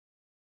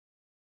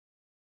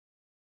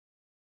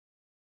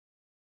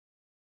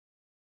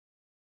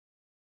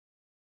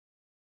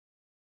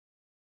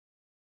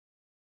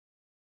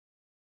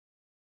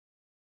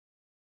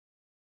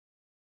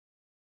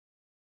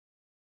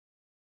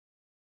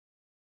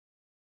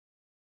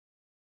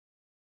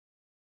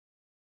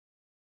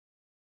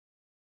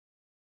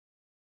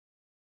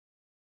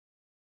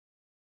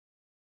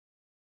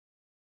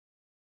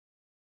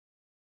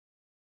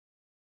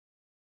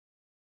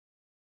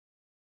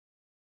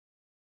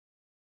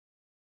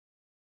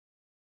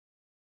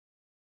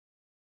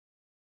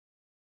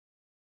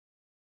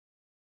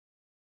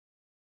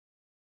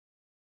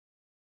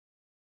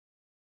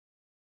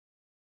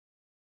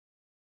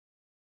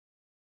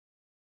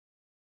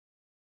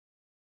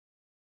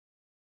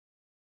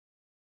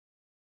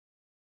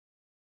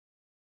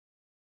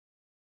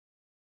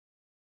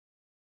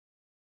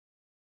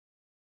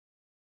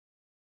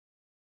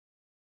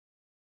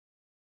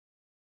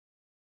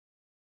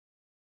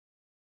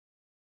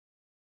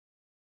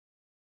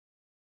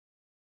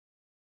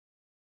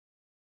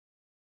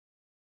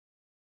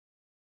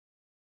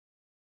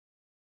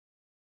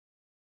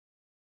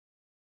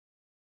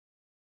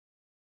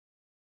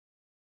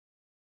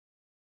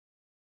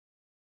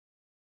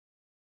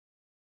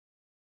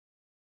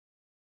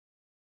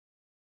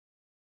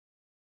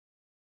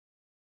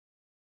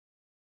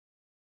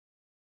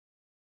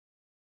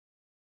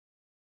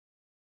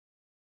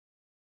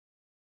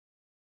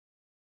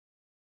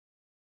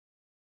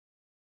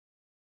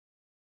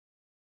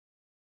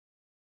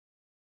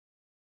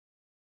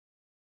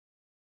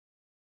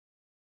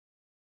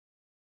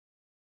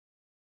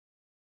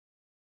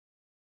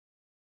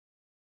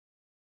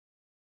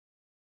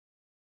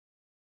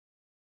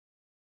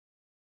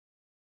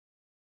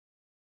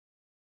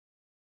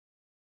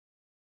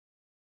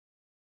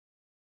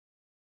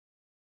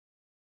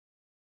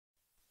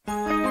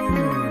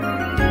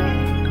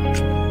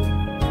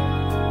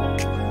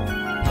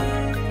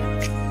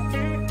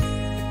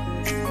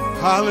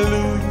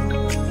Hallelujah.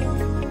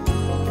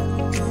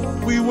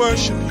 We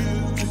worship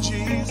you,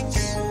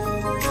 Jesus.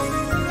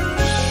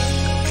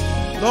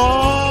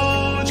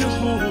 Lord, you're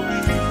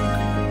holy.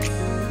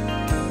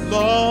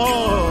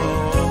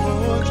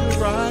 Lord, you're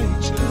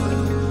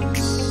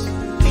righteous.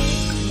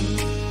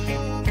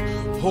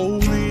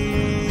 Holy.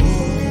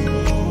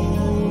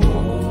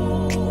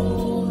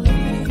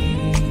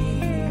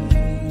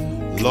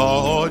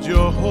 Lord,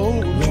 you're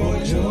holy.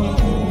 Lord, you're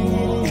holy.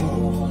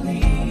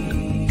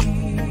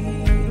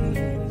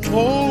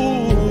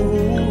 Holy.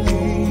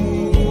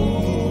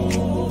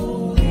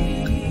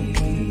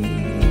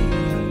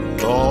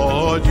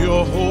 Lord,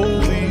 you're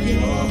holy.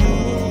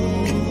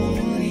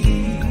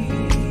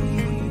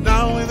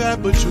 Not only that,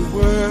 but you're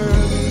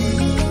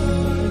worthy.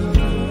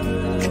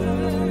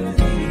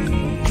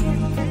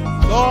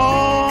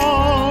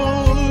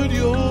 Lord,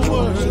 you're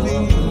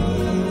worthy.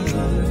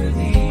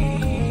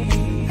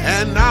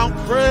 And now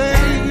praise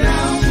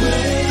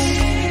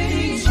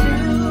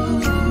you.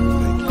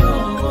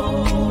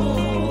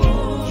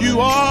 You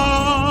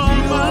are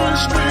my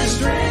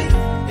strength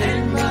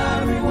and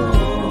my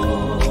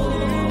reward.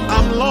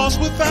 I'm lost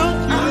without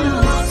you.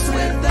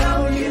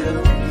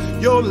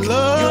 Your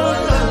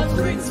love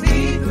brings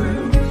me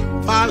through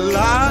my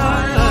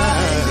life.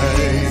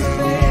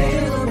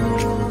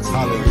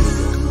 Hallelujah.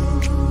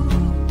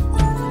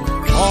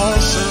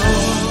 Awesome.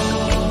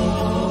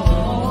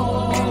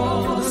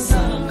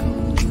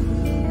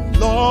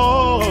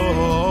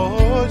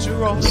 Lord,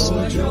 you're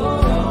awesome.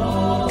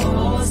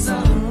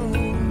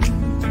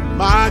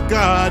 My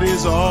God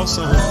is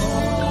awesome.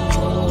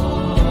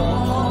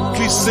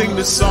 We sing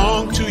this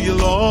song to you,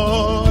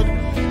 Lord.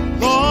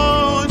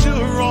 Lord,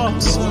 you're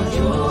awesome.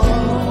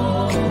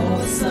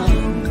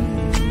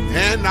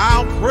 And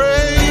I'll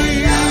praise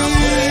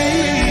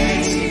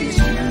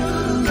you,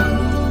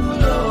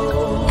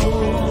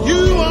 Lord.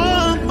 You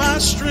are my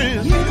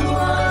strength. You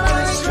are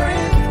my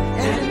strength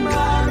and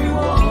my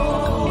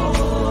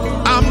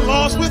reward. I'm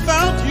lost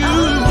without you.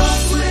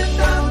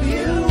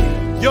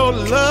 Your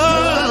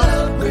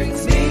love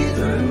brings me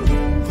through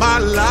my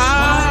life.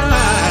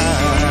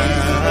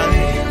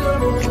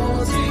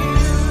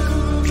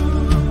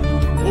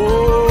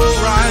 Oh,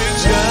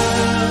 righteous.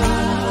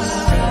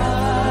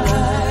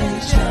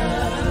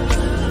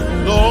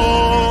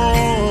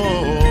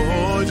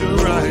 Lord, you're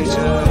righteous.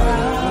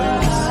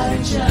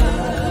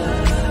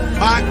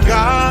 My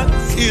God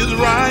is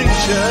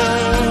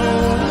righteous.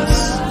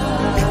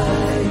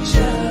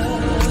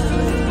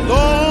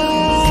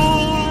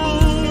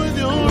 Lord,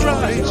 you're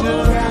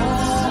righteous.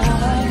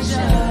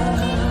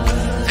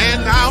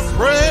 And I'll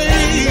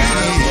praise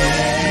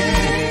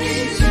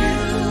you,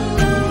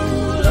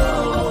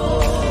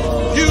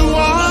 Lord. You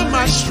are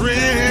my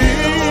strength.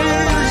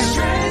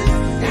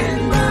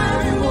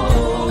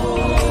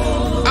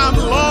 I'm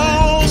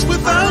lost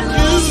without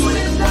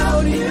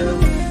you.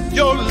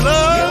 Your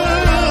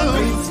love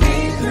brings me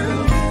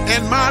through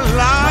and my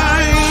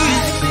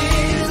life.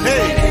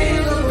 Hey.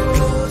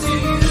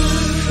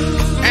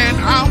 And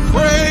I'll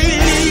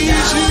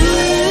praise you,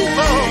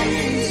 Lord.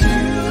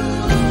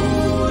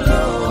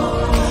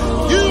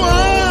 You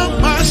are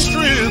my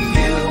strength.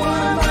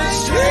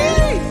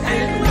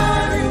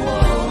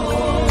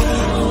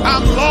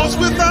 I'm lost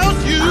without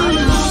you.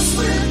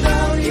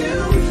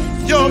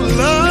 Your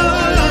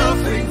love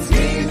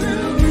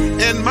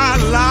in my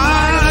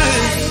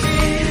life.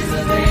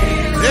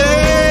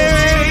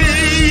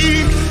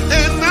 Hey,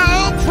 and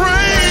I'll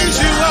praise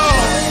you,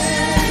 Lord.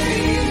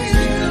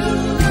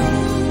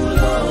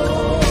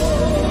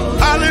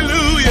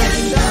 Hallelujah.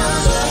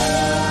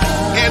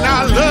 And I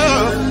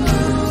love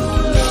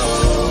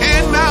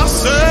and I'll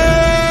serve.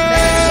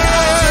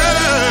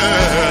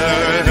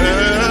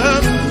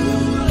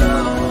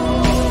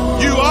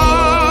 You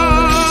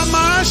are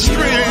my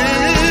strength.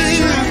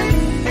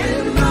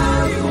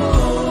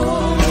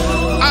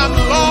 I'm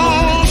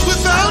lost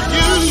without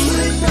you.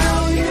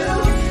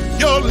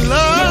 Your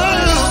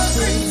love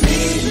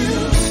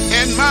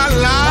in my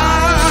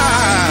life.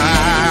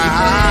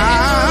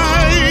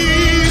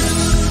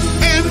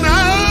 And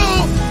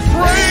I'll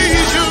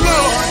praise you,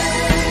 Lord.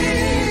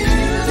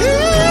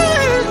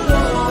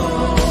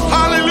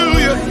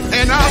 Hallelujah.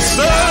 And I'll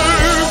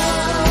serve.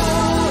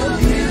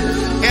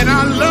 And I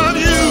love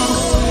you.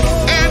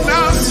 And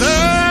I'll serve.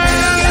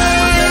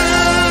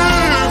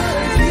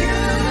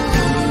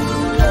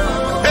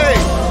 Hey,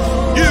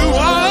 you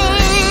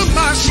are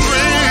my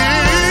strength.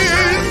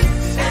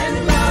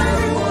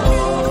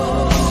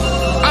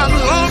 I'm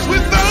lost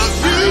without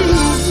you.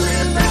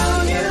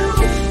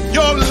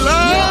 Your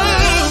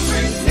love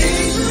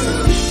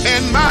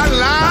and my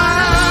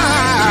life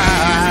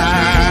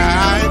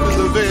is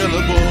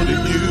available to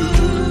you.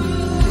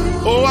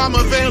 Oh, I'm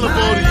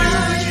available to you,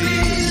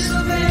 Jesus.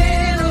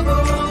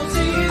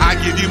 I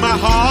give you my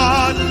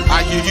heart.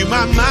 I give you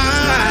my mind.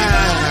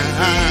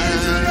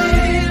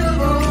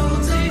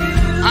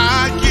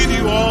 I give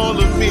you all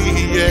of me.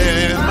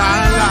 Yeah,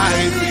 my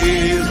life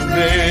is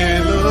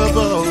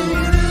available.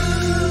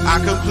 I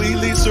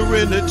completely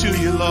surrender to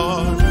you,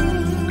 Lord.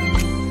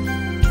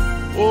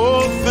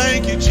 Oh,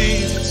 thank you,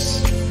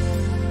 Jesus.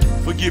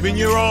 for giving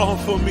your all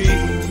for me.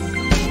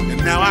 And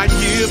now I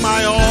give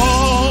my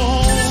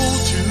all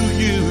to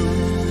you.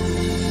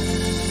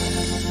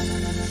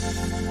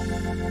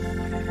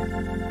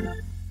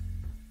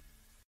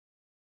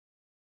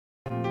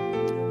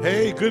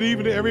 Hey, good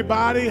evening,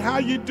 everybody. How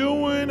you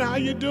doing? How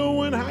you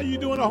doing? How you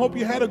doing? I hope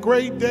you had a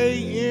great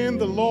day in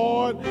the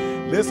Lord.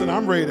 Listen,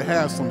 I'm ready to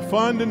have some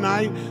fun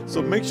tonight,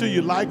 so make sure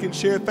you like and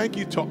share. Thank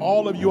you to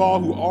all of you all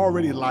who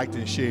already liked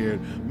and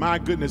shared. My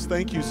goodness,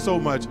 thank you so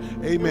much.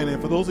 Amen.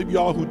 And for those of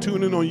y'all who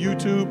tune in on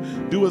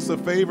YouTube, do us a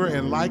favor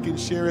and like and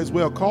share as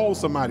well. Call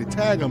somebody,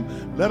 tag them,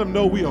 let them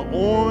know we are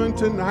on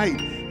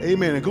tonight.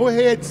 Amen. And go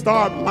ahead and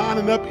start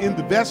lining up in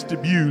the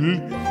vestibule.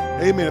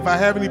 Amen. If I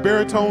have any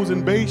baritones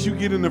and bass, you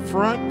get in the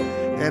front,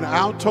 and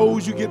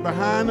altos, you get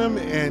behind them,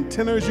 and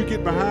tenors, you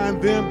get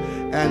behind them,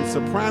 and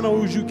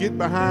sopranos, you get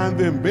behind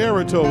them.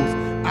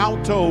 Baritos,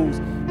 altos,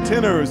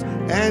 tenors,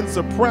 and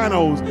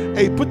sopranos.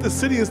 Hey, put the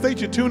city and state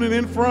you're tuning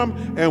in from,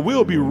 and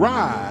we'll be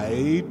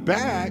right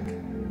back.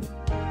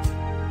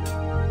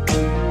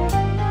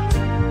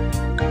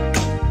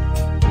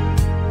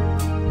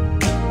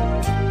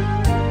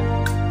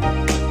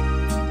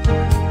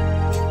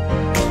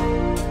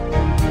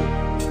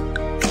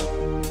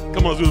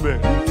 Come on, Zulu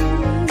Band.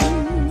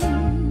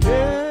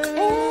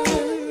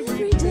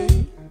 Every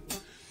day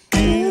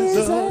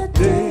is a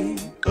day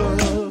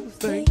of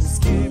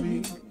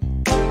thanksgiving.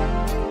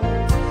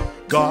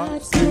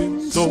 God's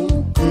been so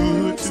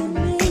good to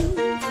me.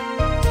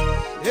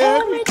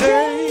 Every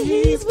day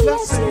He's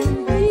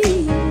blessing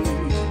me.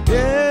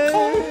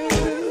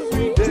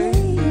 Every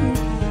day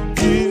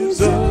is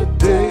a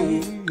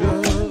day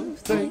of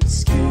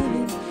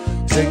thanksgiving.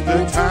 Take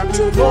the time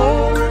to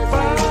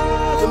glorify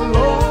the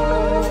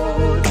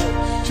Lord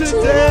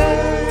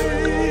today.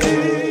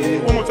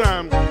 One more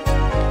time.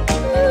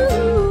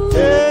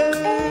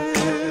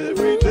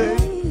 Every day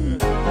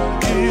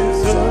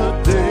is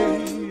a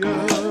day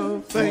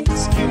of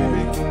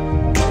thanksgiving.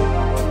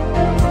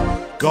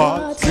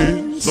 God's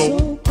been so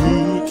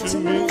good to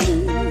me.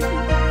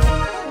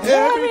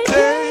 Every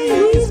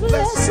day He's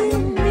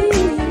blessing me.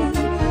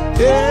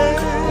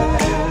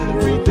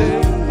 Every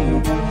day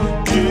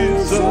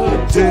is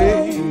a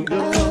day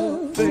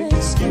of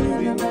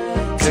thanksgiving.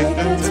 Take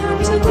the time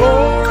to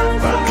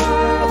glorify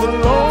the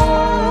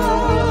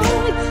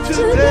Lord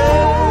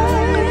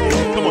today.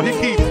 Come on, He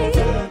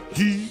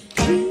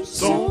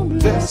keeps on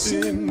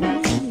blessing me.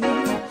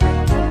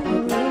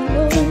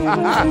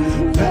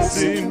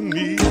 Blessing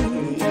me.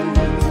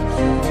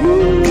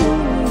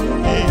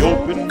 He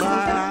opened my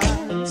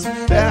eyes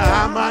that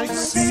I might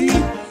see.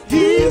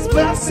 He's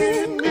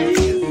blessing me.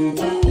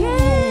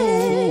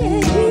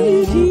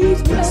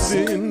 He's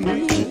blessing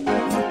me.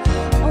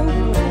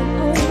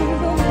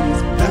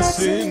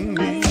 Blessing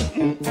me.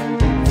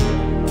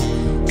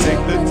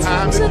 Take the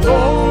time to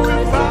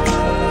glorify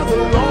the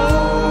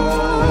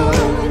Lord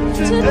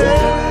today.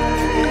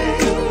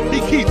 He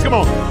keeps, come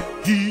on.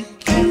 He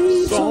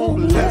keeps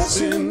on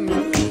blessing me.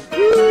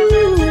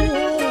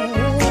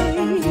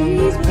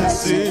 He's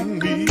blessing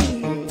me.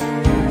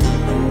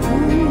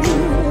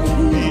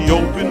 He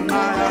opened my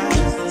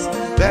eyes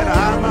that I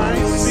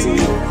might see.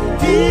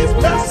 He's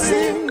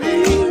blessing me.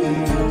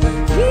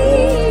 He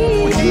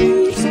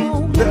keeps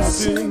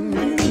blessing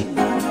me.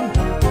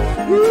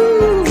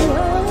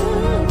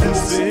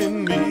 Blessing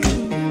me.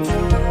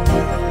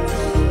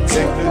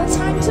 Take the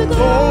time to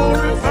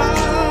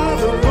glorify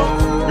the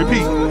Lord.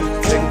 Repeat.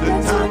 Take the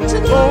time to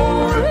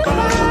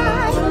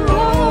glorify the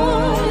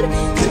Lord.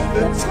 Take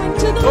the time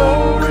to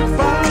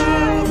glorify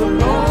the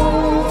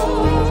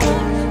Lord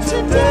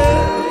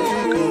today.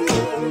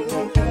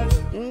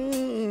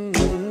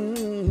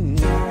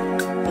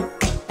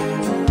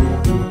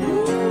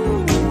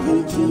 He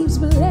keeps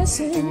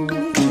blessing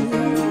me.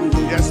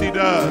 Yes, He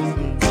does.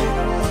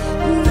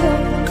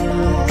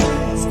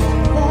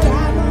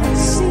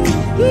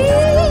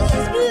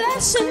 He's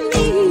blessing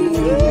me.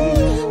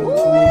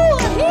 Ooh,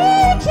 He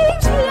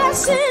keeps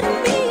blessing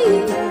me.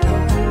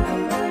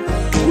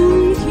 He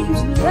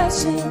keeps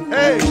blessing me.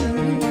 Hey.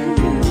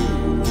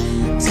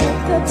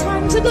 Take the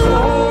time to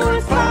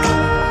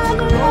glorify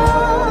the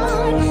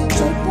Lord.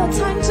 Take the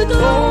time to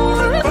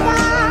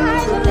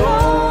glorify the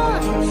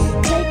Lord.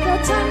 Take the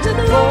time to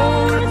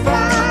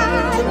glorify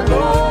the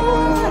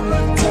Lord.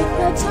 Take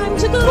the time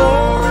to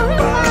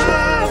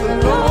glorify the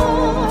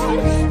Lord.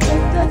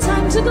 Take the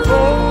time to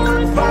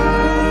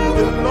glorify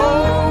the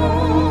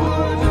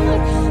Lord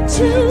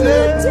today.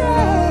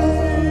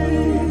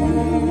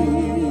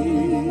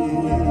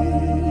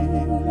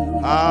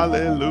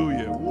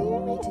 Hallelujah.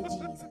 Glory to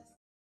Jesus.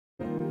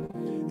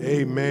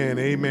 Amen.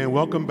 Amen.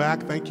 Welcome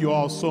back. Thank you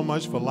all so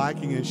much for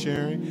liking and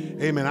sharing.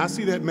 Amen. I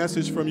see that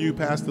message from you,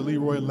 Pastor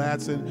Leroy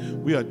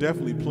Ladson. We are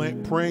definitely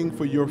praying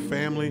for your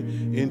family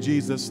in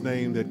Jesus'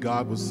 name, that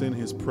God will send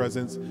His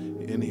presence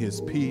in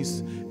his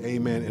peace.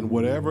 Amen. And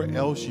whatever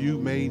else you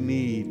may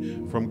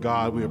need from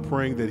God, we are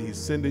praying that he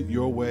send it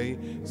your way,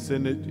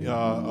 send it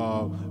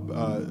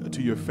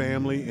to your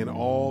family and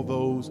all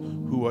those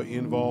who are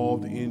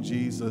involved in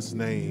Jesus'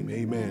 name.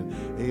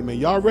 Amen. Amen.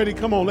 Y'all ready?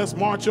 Come on, let's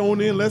march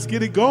on in. Let's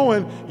get it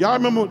going. Y'all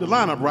remember the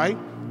lineup, right?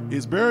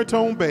 It's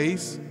baritone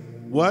bass.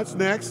 What's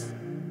next?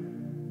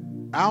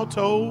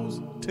 Altos,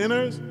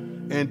 tenors,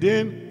 and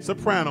then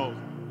sopranos.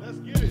 Let's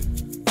get it.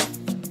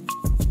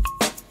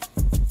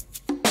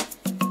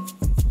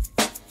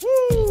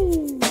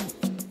 Woo!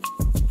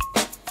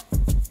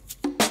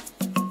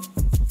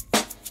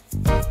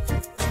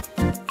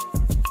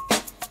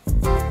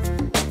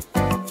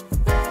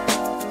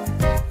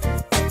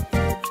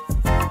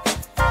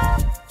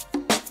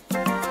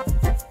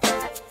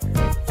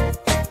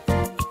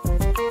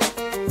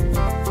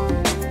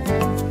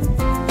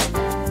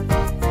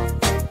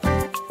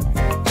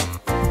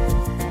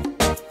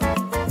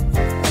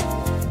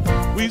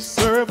 We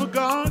serve a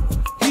God,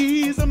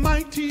 he's a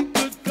mighty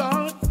good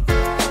God.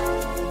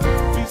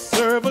 We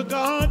serve a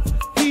God,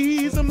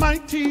 he's a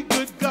mighty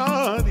good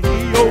God.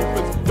 He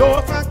opens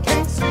doors I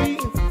can't see,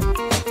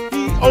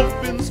 he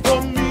opens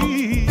for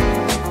me.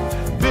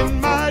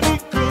 Been mighty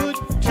good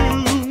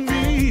to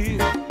me.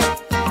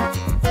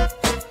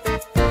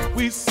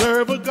 We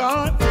serve a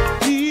God,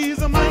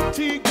 he's a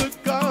mighty good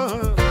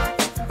God.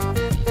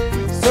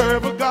 We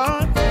serve a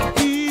God,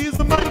 he's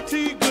a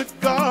mighty good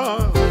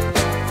God.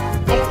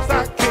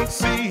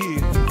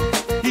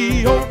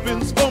 He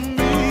opens for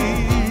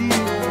me,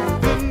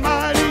 been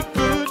mighty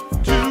good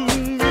to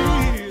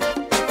me.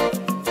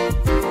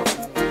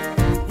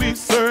 We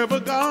serve a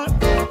God,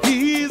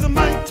 he's a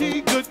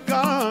mighty good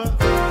God.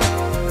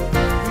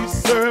 We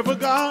serve a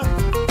God,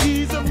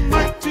 he's a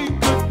mighty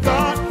good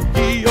God.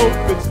 He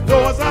opens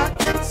doors I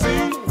can't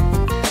see,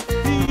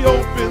 he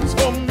opens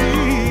for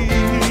me,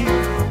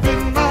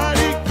 been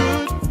mighty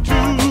good to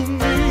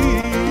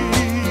me.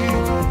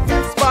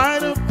 In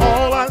spite of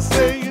all I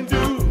say and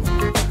do,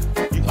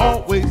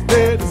 always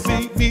there to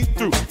see me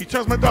through. He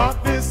turns my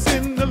darkness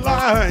into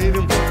light,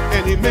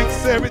 and he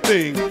makes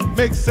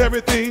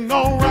everything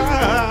all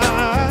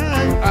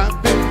right.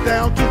 I've been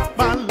down to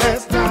my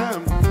last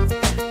time,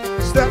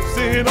 steps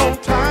in on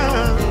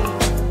time,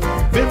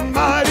 been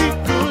mighty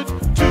good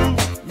to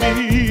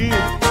me.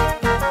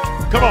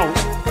 Come on,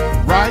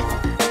 right,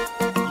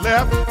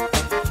 left,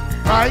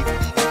 right.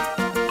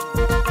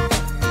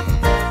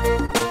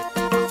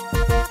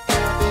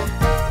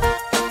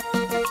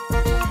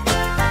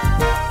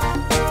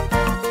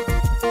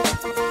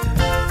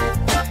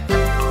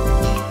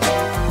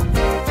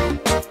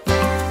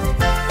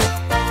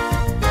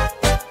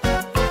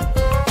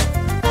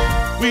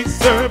 We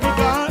serve a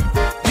God,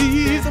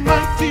 he's a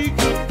mighty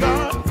good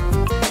God.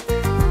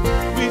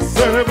 We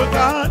serve a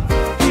God,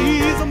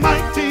 he's a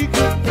mighty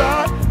good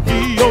God.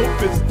 He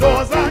opens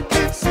doors I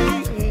can't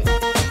see,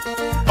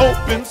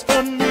 opens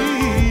for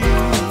me,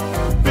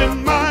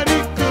 been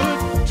mighty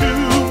good to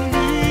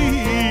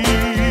me.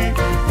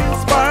 In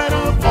spite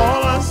of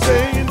all I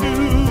say and do,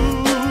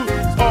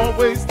 he's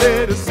always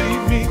there to see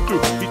me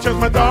through. He turns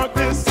my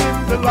darkness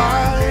into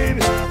light,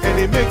 and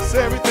he makes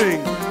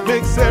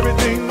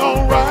everything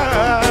all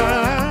right.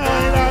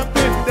 I've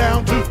been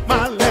down to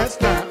my last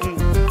time,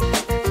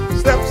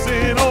 steps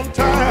in on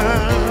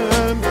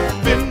time,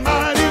 been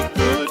mighty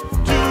good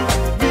to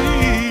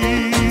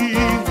me.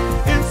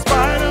 In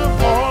spite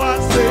of all I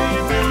say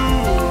and do,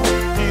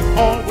 he's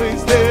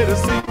always there to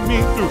see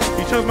me through.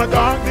 He turns my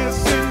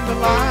darkness into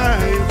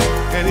light,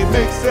 and he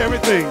makes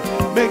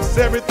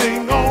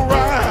everything all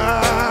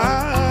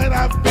right.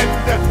 I've been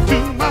down to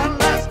my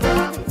last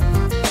time,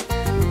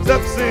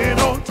 steps in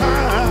on time.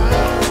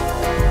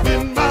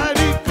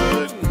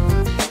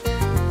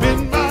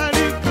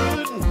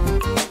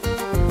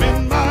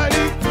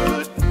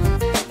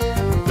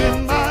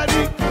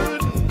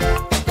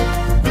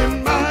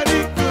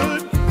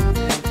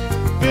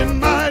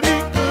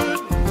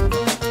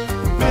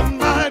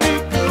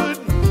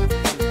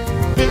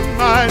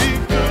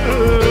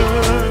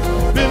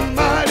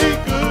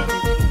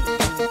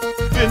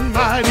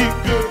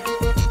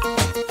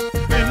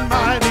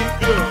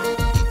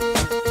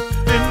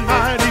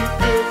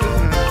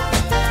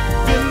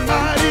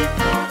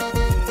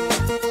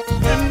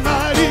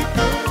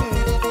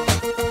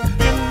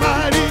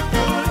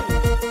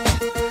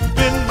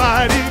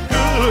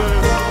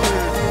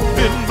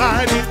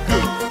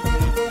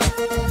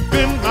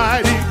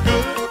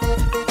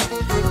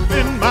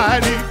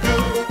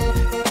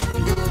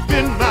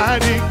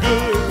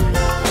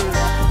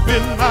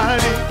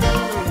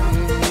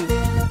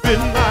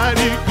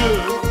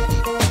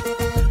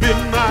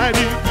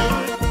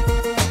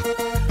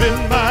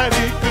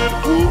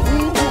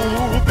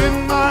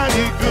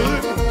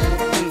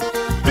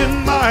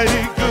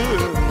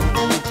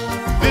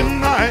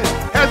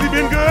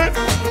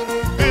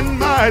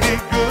 mighty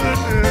good,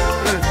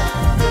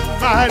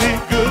 mighty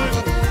good,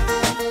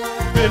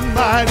 been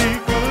mighty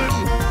good,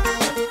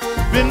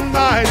 been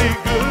mighty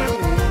good,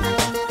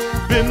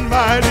 been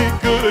mighty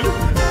good.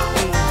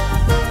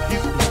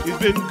 He's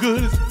been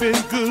good, he's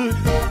been good,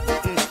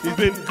 he's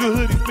been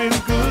good, he's been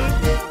good.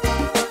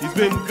 He's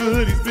been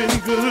good, he's been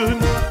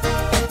good.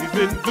 He's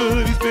been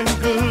good, he's been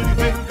good, he's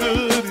been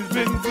good, he's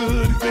been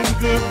good, he's been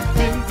good,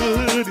 been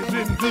good, he's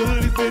been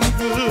good, he's been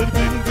good,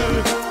 been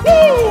good.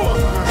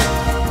 Woo!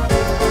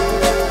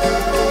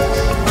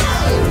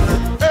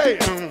 Hey,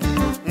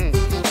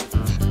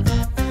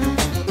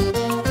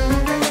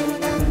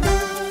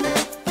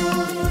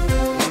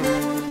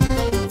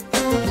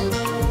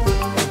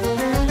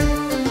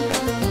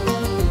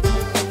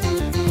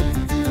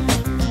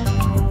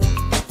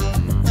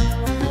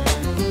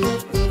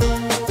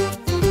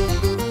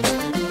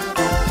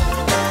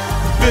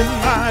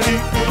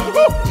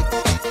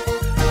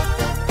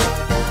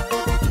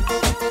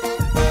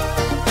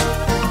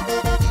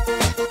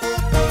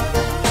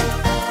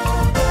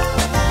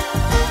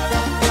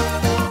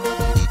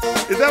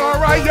 is that all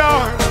right,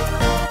 y'all?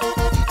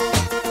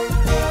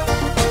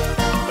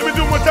 Let me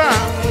do it one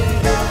time.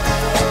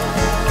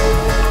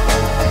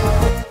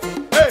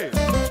 Hey.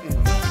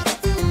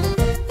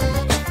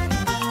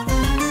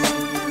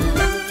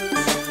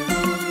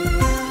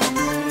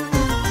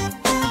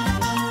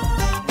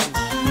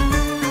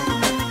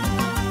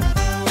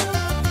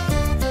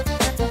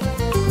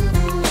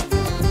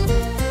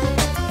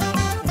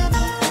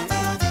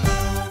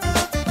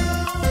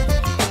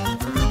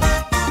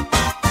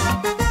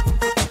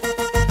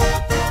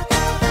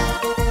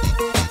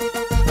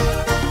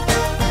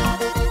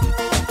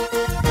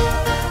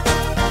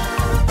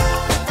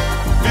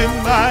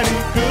 Been mighty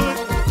good,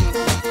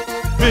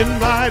 been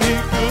mighty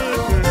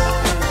good,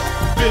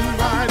 been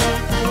mighty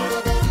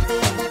good.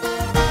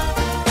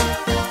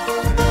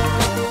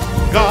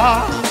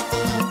 God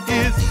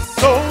is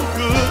so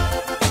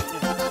good.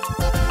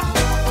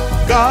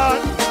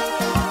 God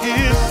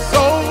is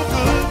so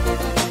good.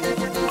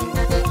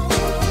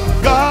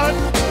 God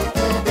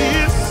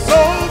is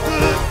so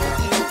good.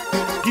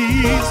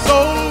 He's so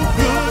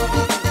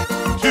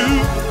good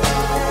to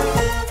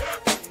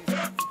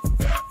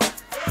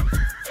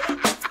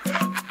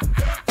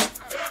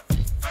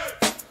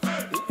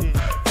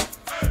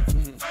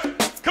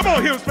Come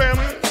on, Hills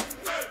family.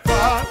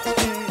 God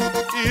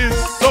is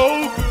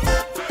so good.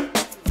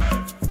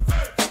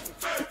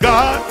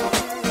 God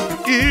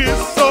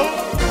is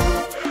so.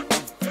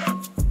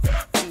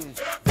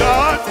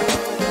 God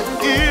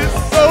is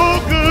so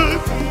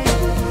good.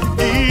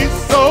 He's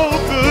so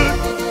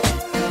good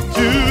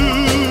to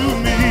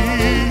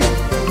me.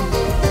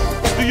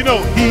 Do you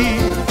know he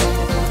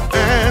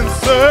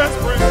answers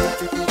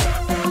prayer?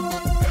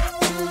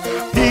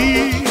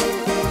 He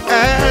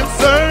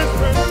answers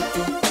prayer.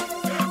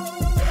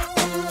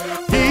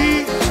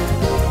 He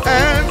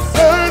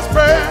answers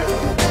prayer.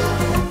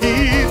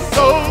 He's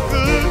so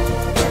good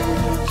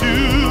to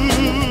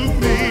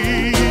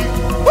me.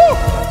 Woo!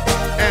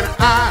 And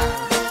I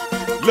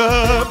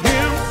love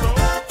him so.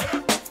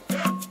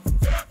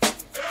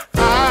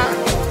 I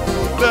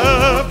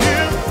love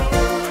him so.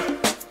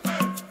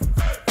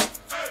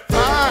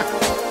 I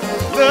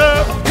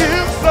love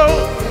him so.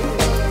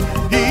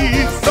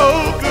 He's so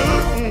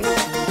good.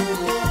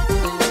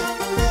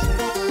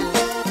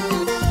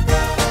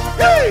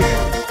 Hey!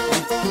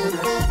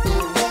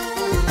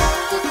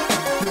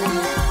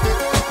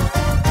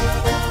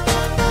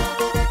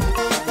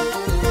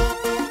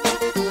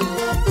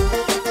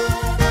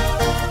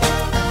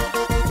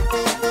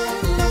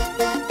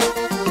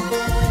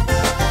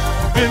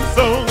 Been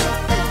so,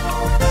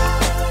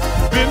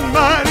 been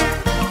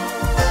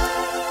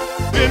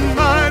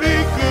mighty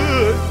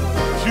good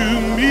to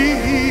me.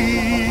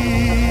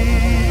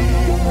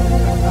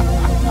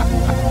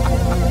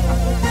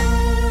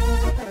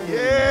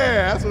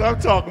 Yeah, that's what I'm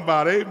talking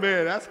about.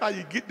 Amen. That's how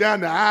you get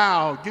down the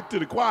aisle, get to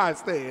the choir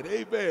stand.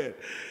 Amen.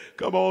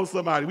 Come on,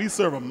 somebody. We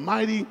serve a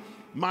mighty,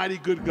 mighty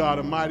good God,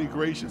 a mighty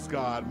gracious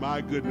God.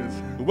 My goodness.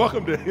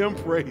 Welcome to Hymn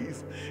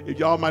Praise. If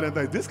y'all might have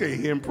thought, this ain't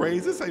Hymn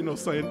Praise. This ain't no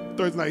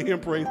Thursday night Hymn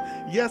Praise.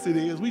 Yes, it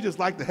is. We just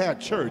like to have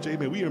church.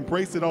 Amen. We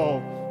embrace it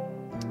all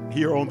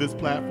here on this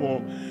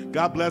platform.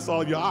 God bless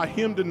all of you. Our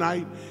hymn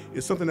tonight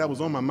is something that was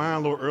on my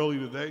mind a little early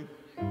today.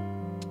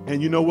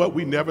 And you know what?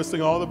 We never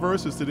sing all the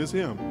verses to this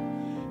hymn.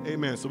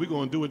 Amen. So we're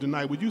going to do it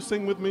tonight. Would you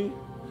sing with me?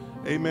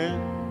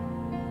 Amen.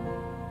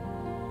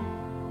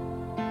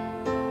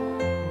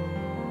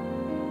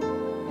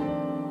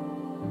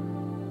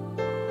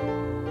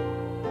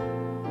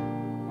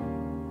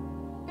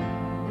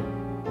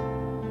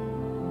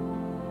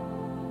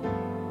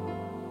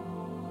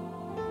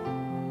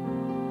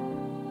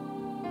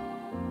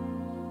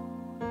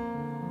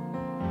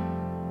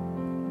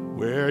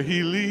 Where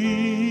he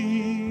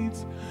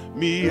leads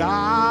me,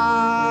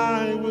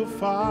 I will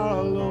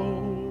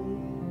follow.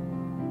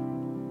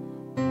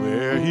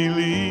 Where he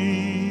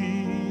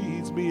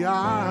leads me,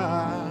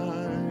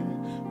 I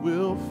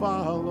will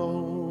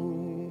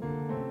follow.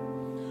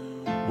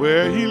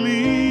 Where he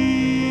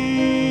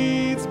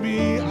leads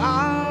me,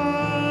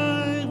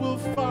 I will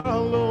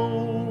follow.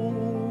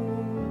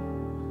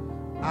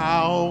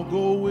 I'll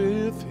go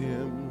with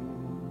him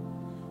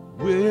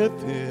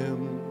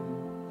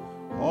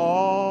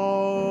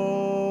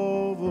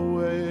all the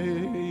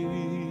way.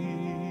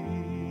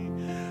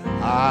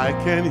 I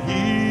can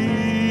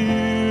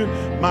hear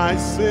my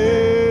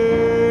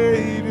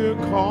Savior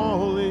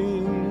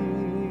calling.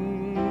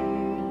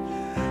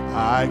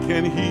 I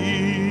can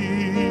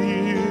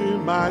hear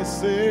my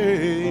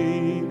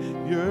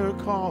Savior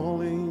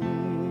calling.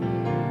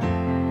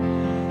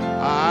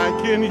 I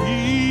can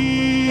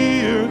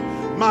hear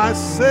my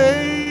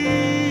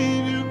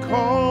Savior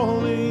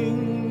calling.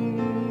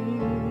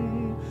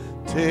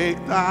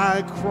 Take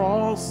thy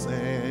cross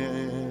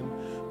and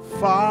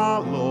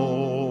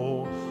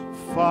follow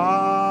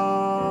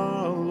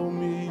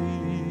me.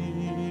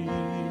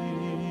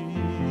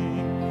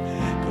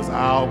 'Cause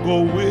I'll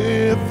go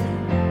with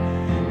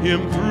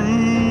him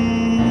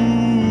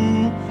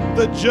through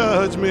the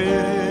judgment.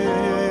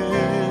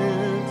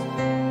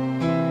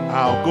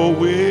 I'll go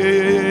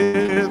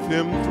with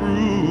him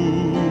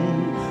through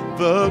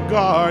the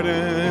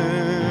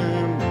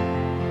garden.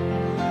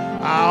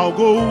 I'll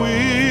go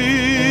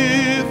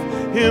with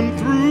him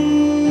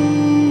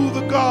through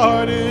the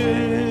garden.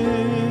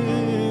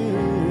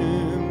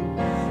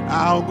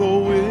 I'll go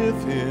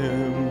with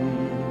him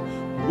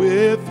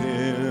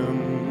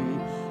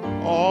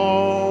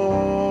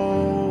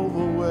all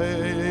the way.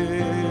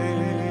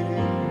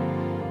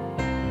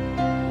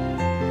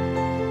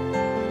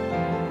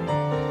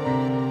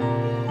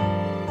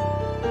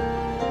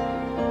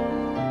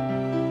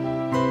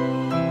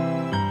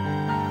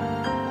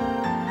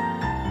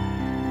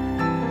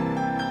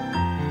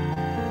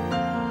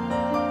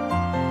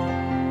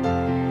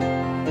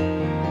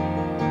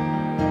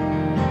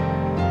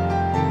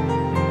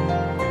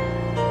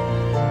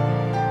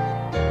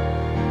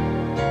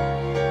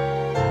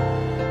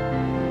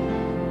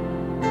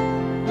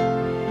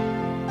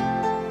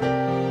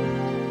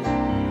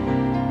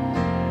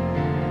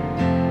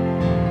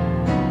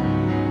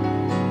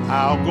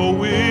 I'll go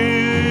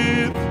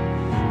with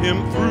him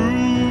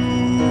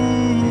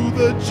through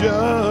the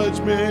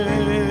judgment.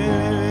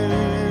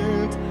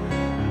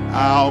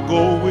 I'll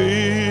go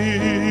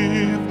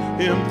with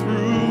him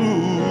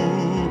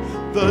through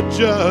the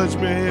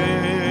judgment.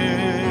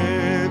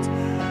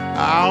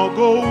 I'll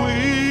go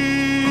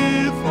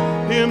with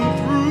him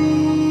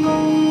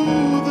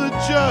through the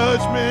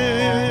judgment.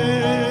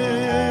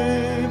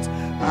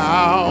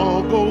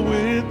 I'll go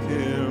with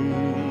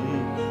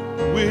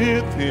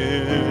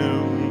him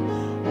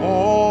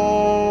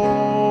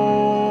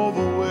all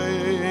the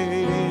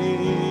way.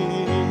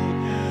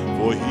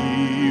 For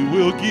he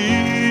will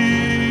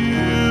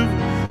give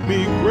me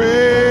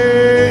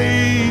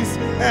grace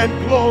and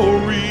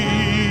glory.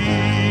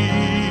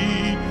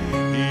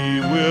 He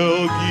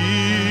will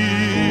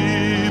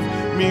give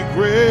me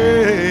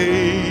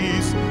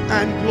grace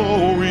and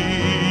glory.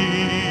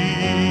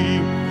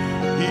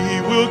 He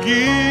will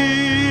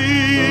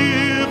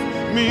give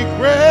me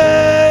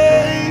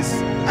grace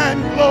and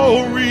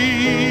glory.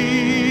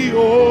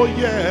 Oh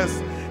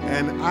yes,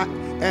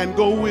 and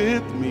go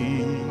with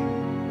me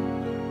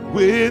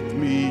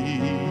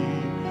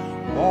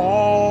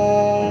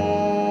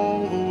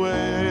all the way.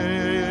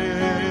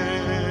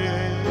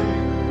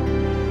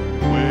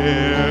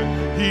 Where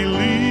he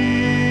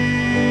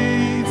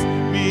leads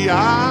me,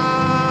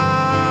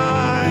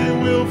 I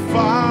will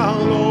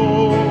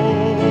follow.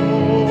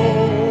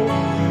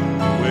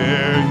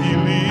 Where he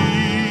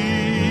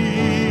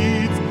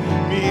leads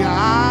me, I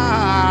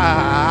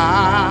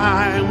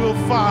will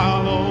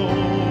follow.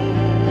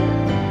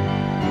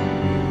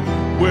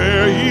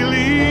 Where he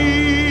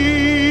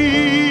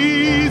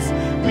leads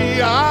me,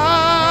 I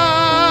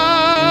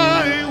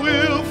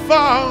will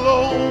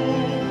follow.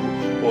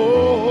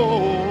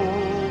 Oh,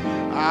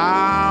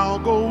 I'll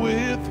go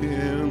with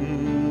him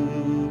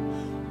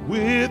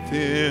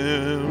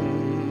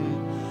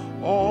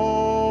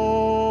all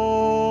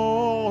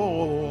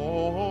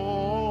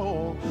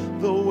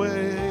the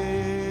way.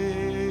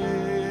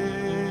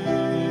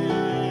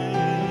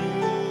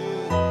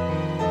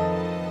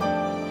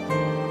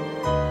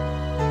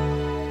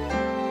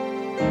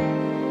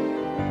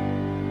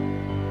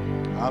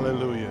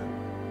 Hallelujah.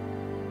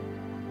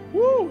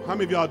 Woo! How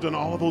many of y'all done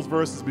all those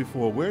verses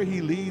before? Where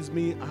he leads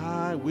me,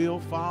 I will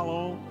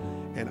follow,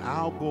 and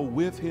I'll go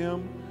with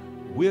him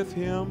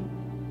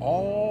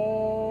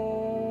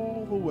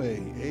all the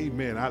way.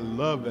 Amen. I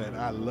love that.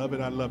 I love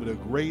it. I love it. A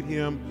great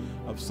hymn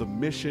of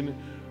submission,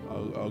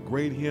 a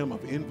great hymn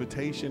of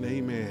invitation.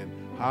 Amen.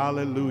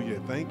 Hallelujah.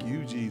 Thank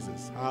you,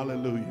 Jesus.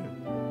 Hallelujah.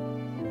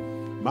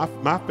 My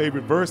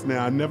favorite verse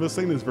now, I've never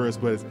seen this verse,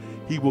 but it's,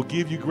 he will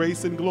give you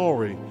grace and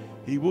glory.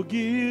 He will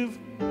give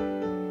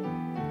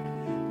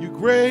you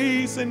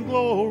grace and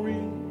glory.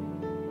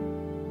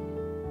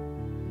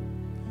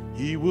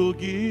 He will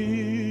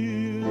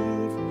give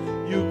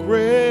you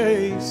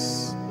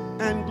grace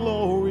and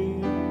glory.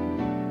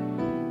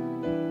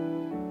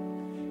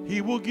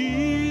 He will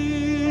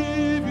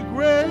give you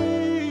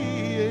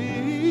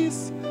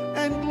grace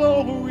and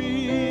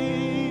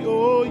glory.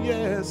 Oh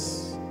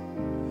yes,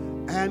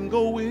 and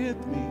go with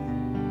me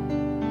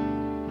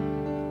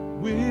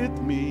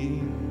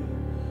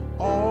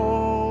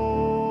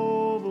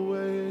all the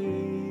way,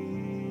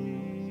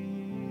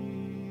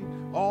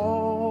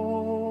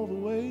 all the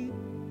way.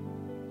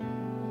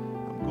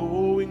 I'm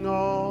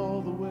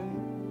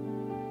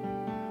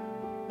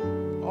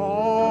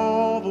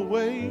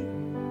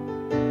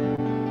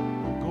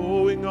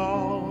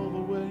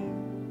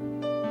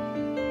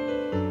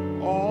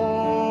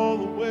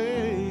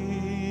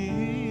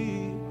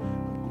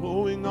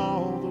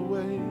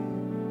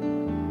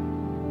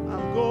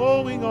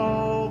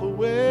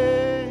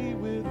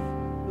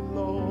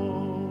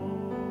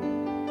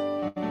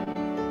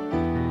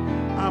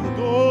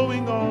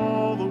going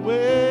all the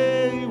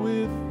way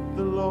with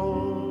the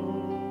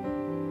Lord.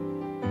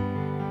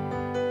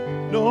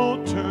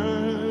 No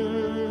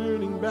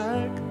turning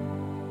back.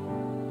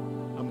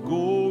 I'm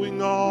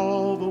going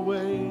all the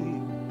way.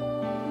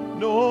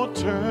 No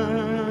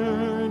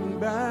turning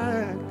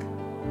back.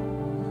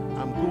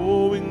 I'm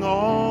going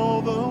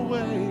all the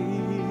way.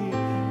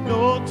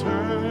 No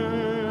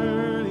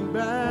turning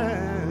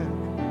back.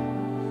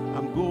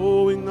 I'm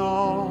going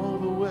all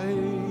the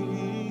way.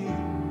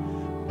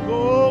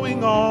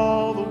 Going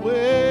all the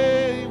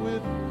way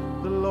with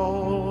the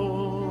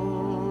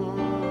Lord.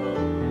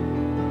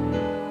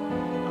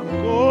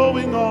 I'm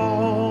going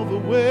all the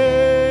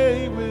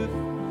way with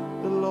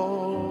the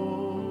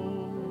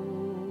Lord.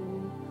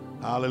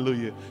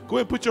 Hallelujah. Go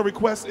ahead and put your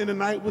requests in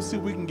tonight. We'll see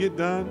what we can get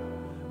done.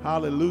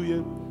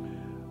 Hallelujah.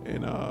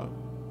 And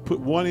put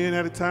one in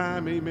at a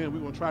time. Amen. We're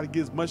going to try to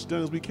get as much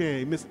done as we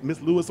can.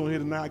 Miss Lewis on here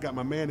tonight. I got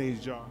my mayonnaise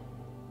jar.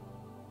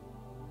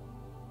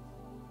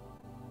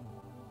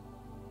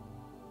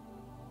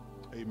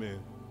 Amen.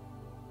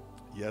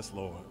 Yes,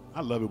 Lord.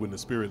 I love it when the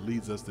Spirit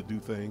leads us to do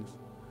things.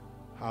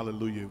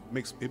 Hallelujah.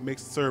 It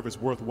makes service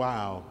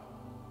worthwhile.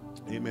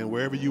 Amen.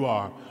 Wherever you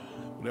are,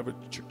 whatever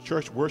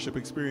church worship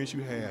experience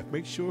you have,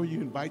 make sure you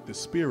invite the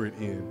Spirit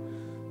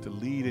in to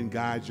lead and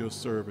guide your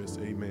service.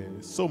 Amen.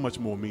 It's so much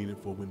more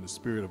meaningful when the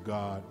Spirit of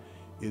God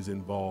is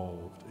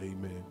involved.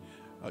 Amen.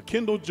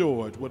 Kendall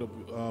George, what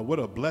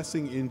a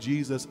blessing in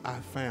Jesus I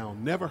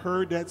found. Never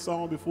heard that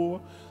song before,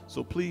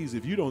 so please,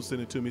 if you don't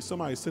send it to me,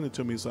 somebody send it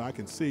to me so I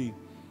can see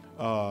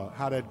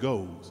how that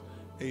goes.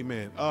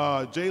 Amen.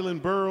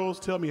 Jalen Burrows,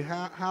 tell me,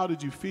 how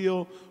did you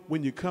feel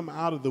when you come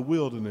out of the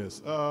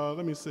wilderness?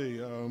 Let me see.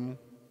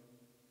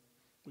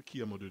 What key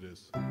I'm going to do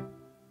this?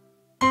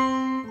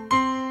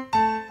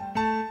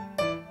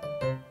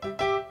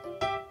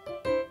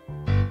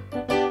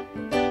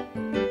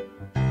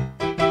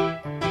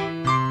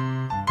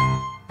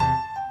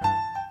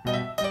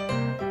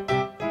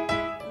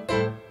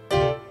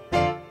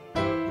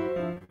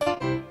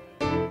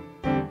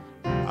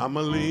 I'm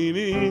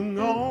a-leaning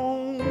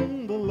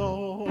on the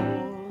Lord.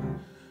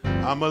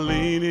 I'm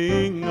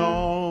a-leaning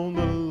on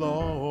the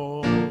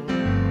Lord.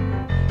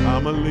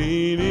 I'm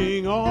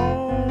a-leaning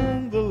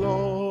on the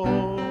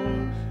Lord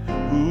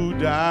who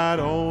died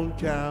on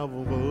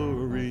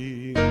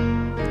Calvary.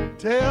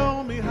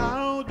 Tell me,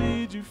 how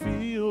did you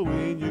feel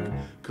when you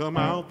come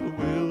out the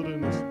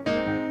wilderness?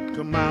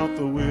 Come out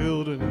the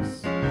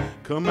wilderness.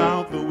 Come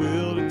out the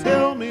wilderness.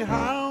 Tell me,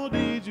 how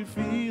did you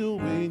feel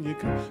when you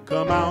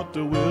come out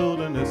the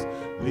wilderness?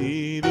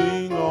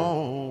 Leaning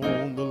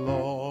on the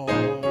Lord.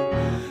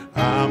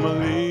 I'm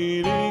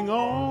a-leaning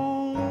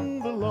on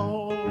the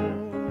Lord.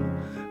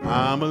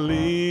 I'm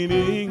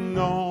a-leaning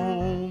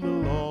on the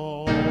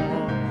Lord.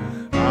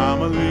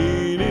 I'm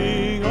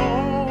a-leaning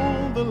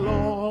on the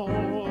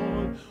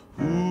Lord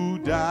who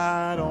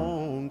died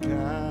on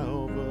Calvary.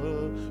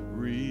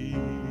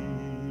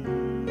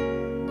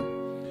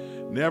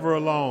 Never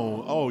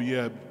Alone. Oh,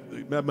 yeah.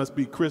 That must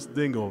be Chris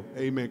Dingle.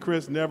 Amen.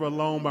 Chris, Never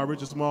Alone by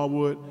Richard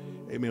Smallwood.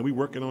 Amen. We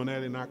working on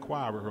that in our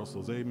choir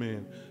rehearsals.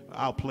 Amen.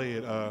 I'll play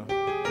it.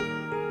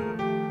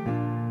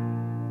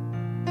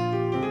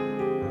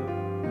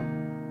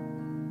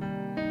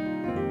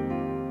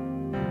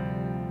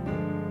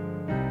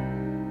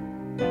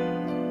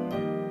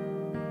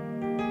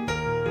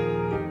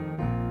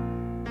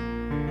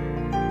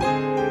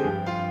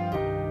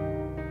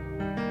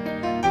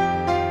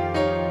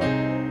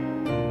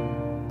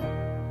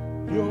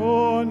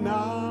 You're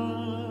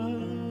not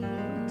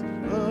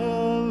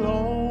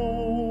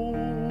alone,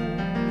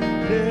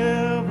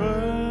 never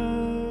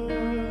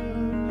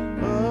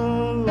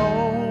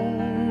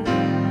alone.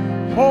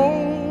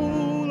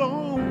 Hold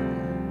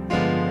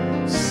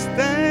on,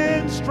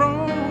 stand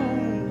strong.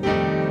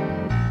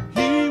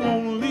 He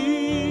won't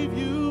leave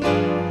you,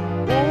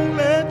 won't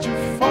let you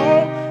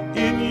fall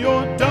in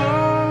your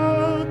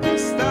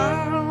darkest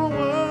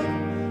hour.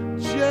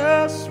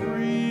 Just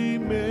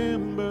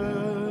remember,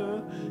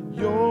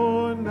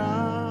 you're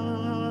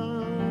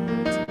not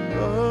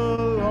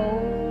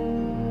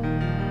alone,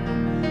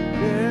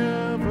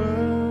 never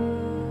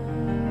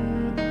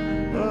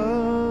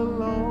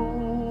alone.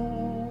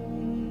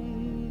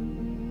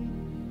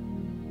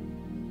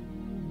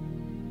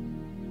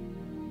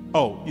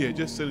 Oh, yeah,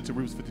 just send it to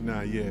Roots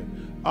 59, yeah.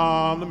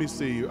 Let me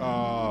see.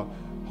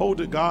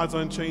 Hold It, God's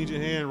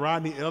Unchanging Hand,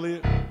 Rodney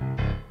Elliott.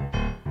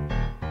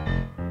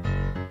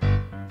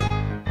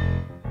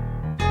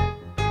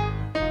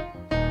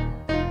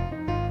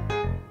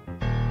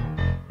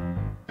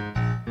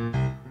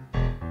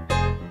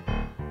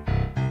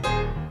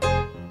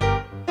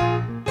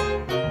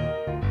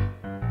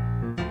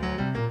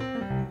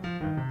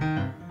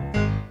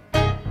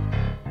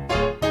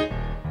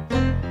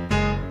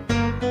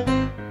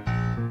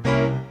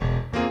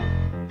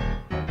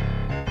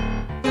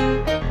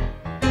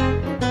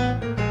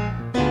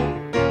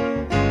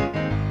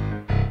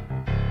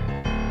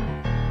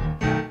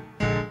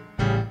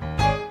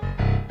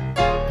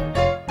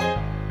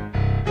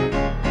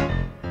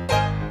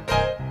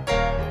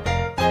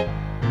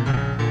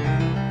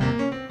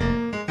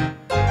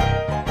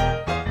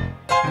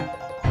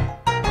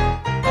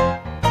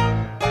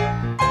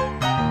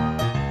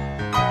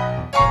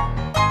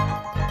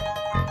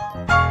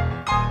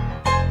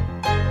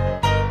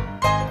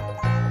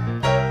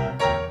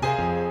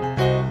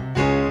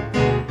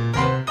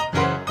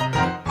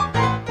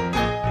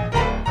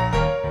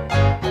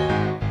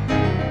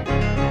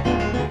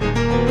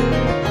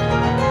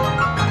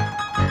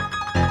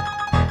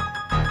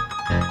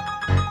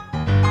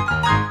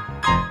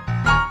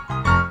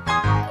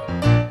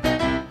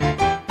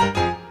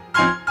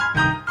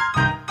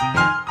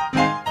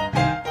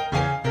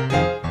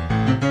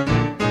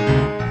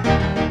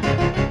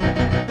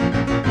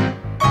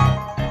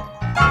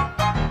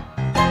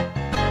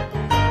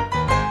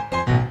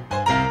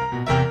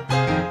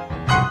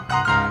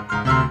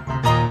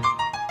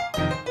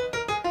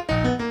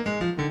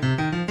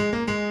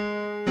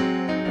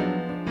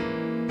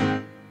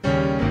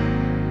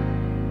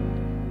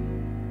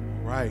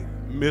 right.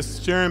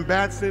 Miss Sharon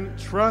Batson,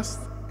 Trust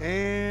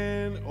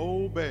and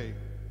Obey.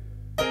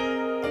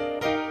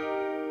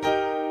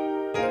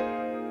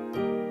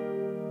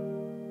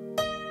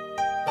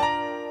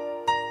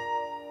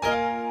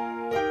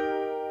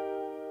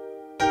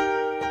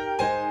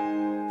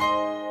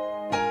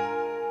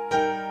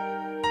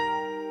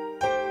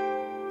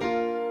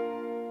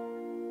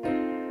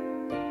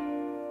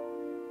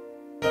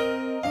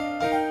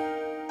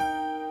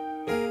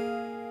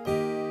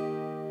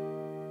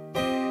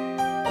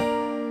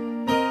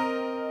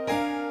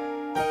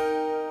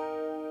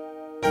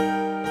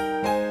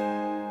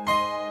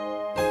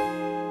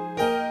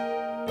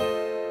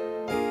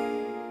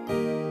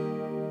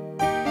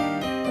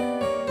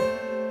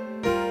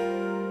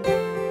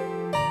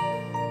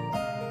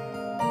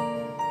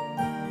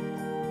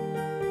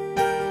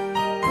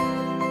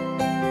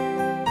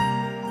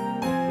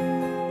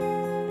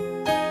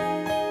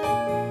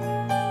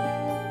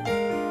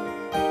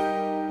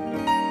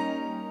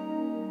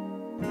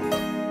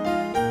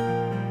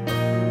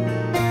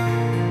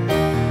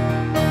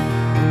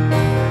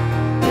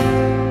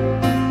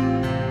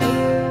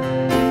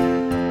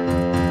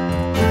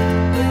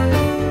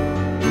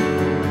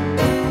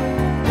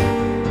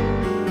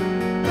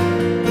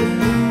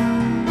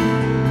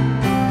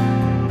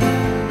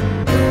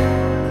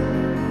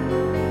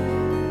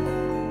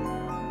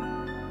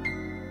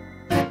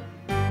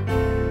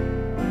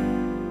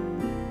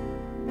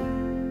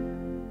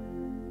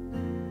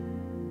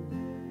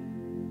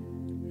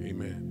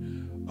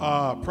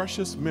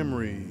 Precious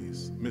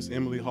Memories, Miss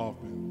Emily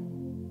Hoffman.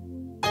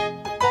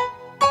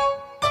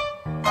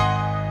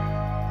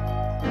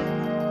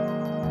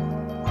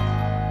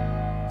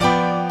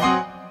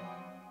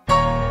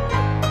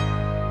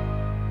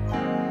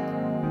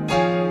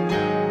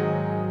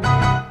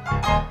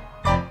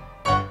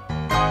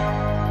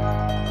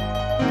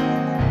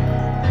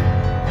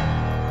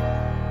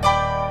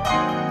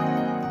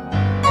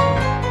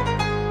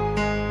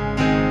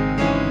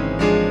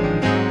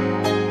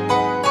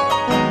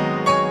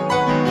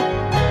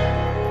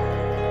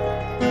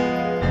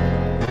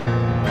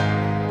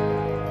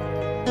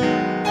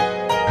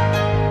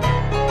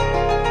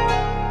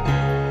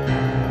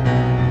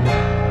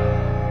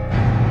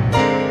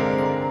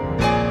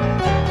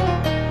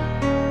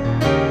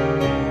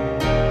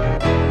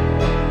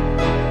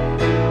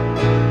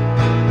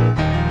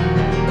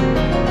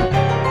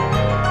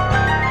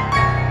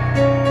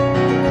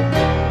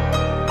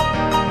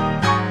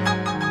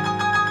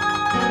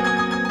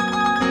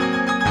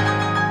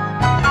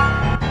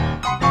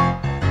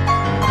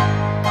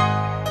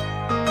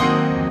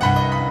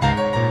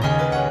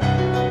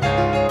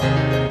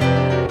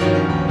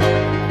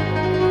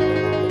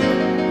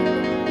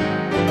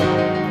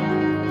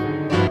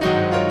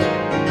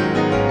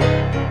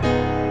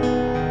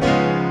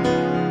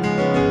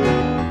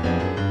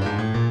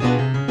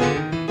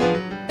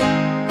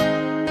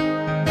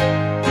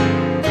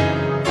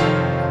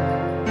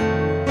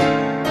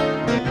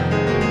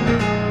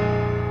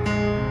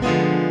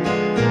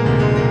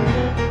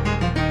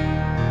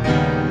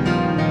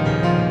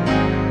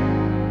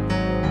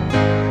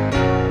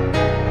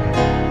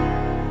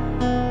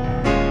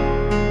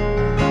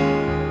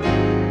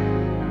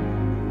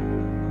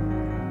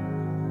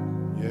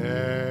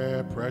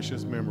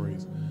 Precious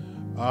Memories.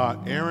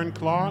 Aaron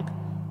Clark,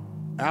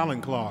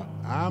 Alan Clark,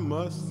 I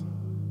Must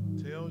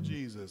Tell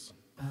Jesus.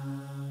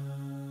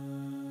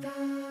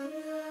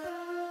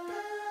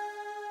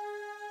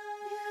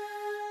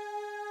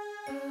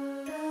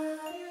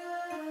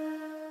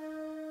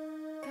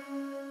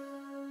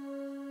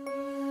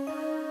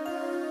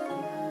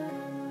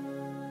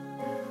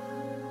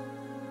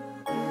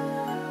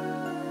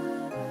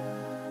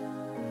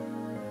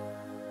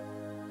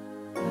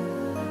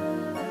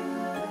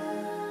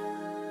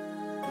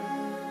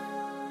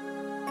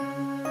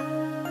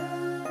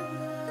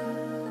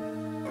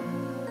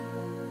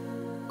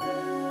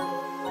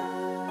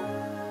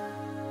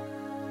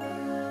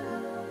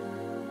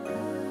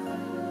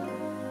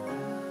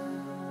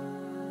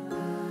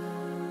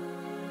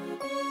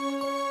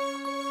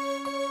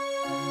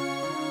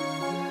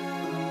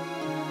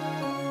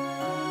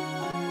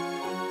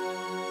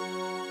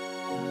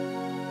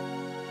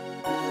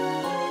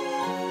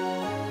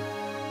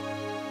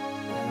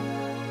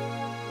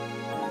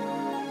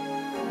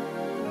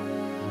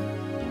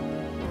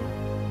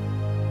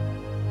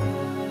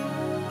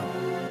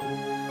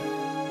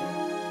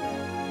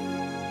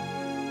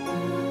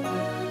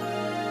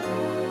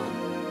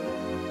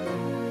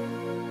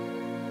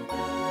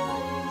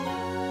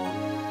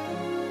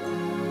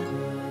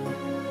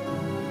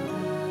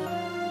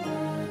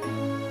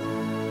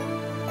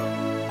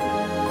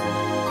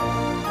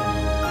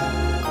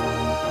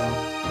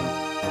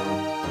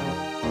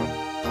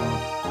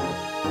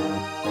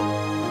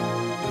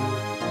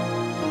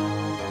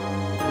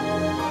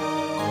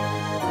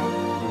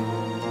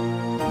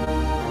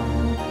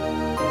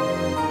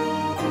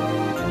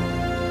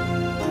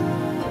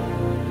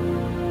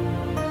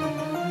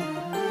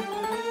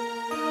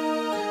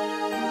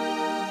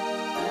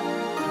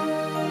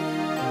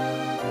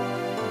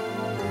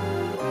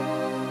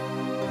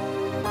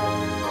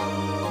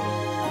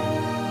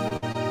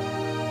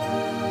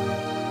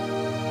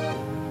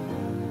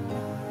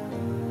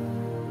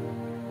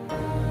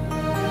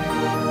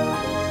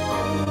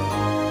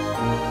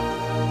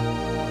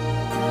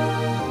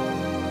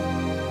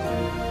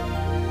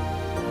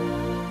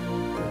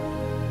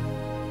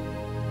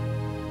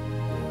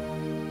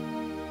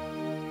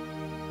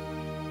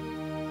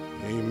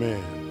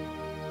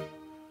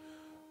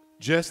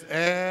 Just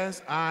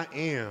as I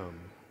am,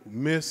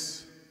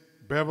 Miss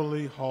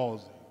Beverly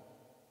Halsey.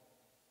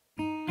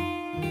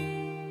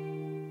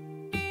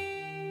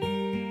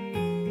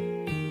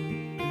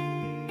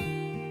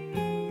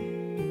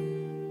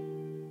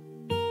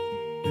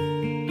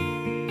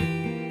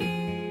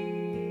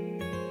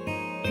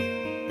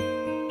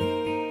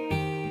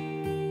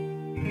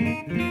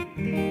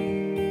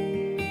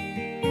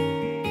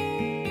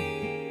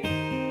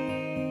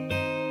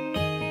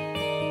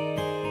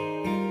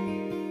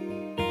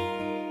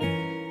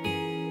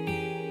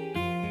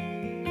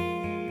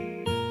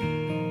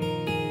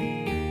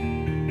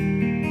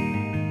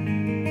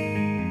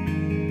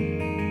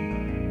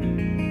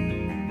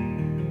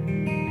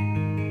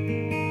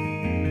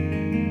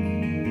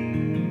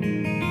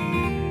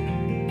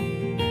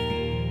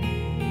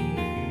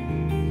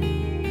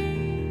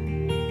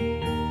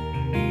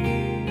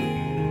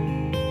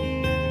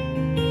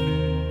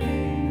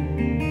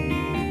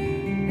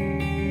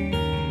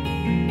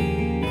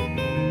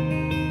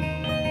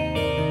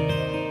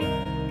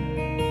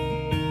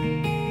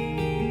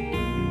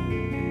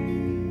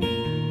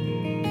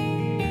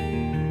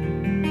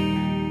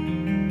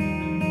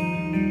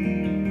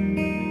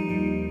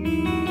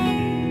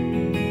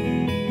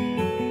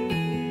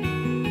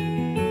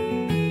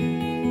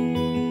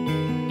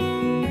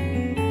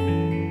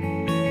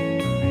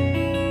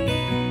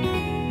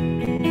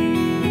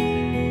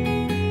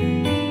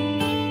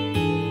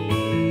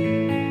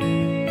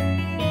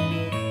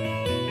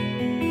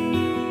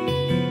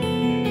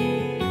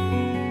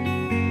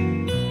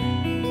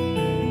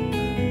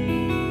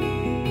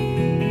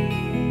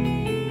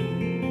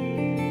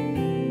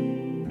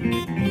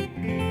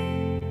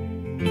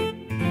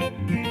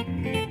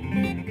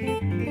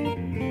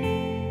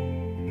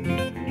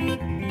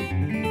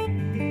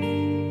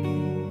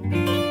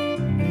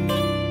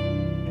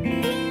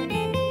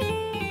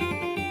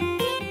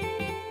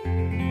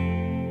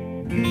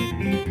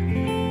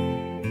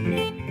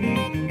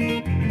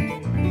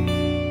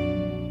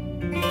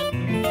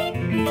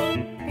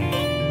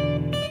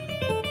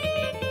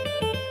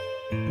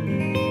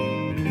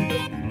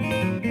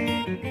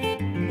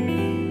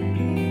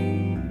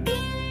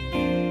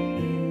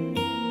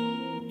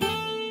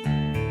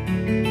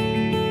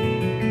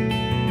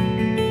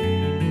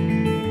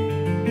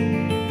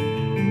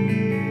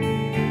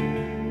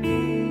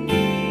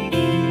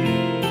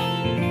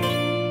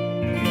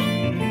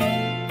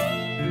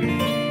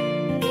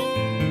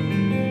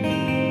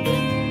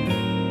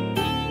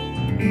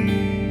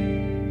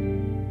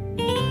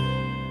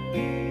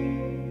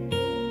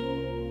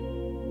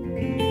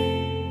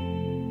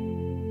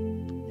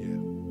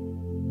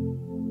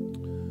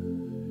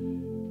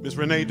 Miss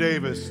Renee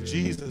Davis,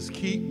 Jesus,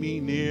 keep me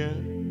near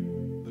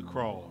the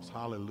cross.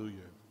 Hallelujah.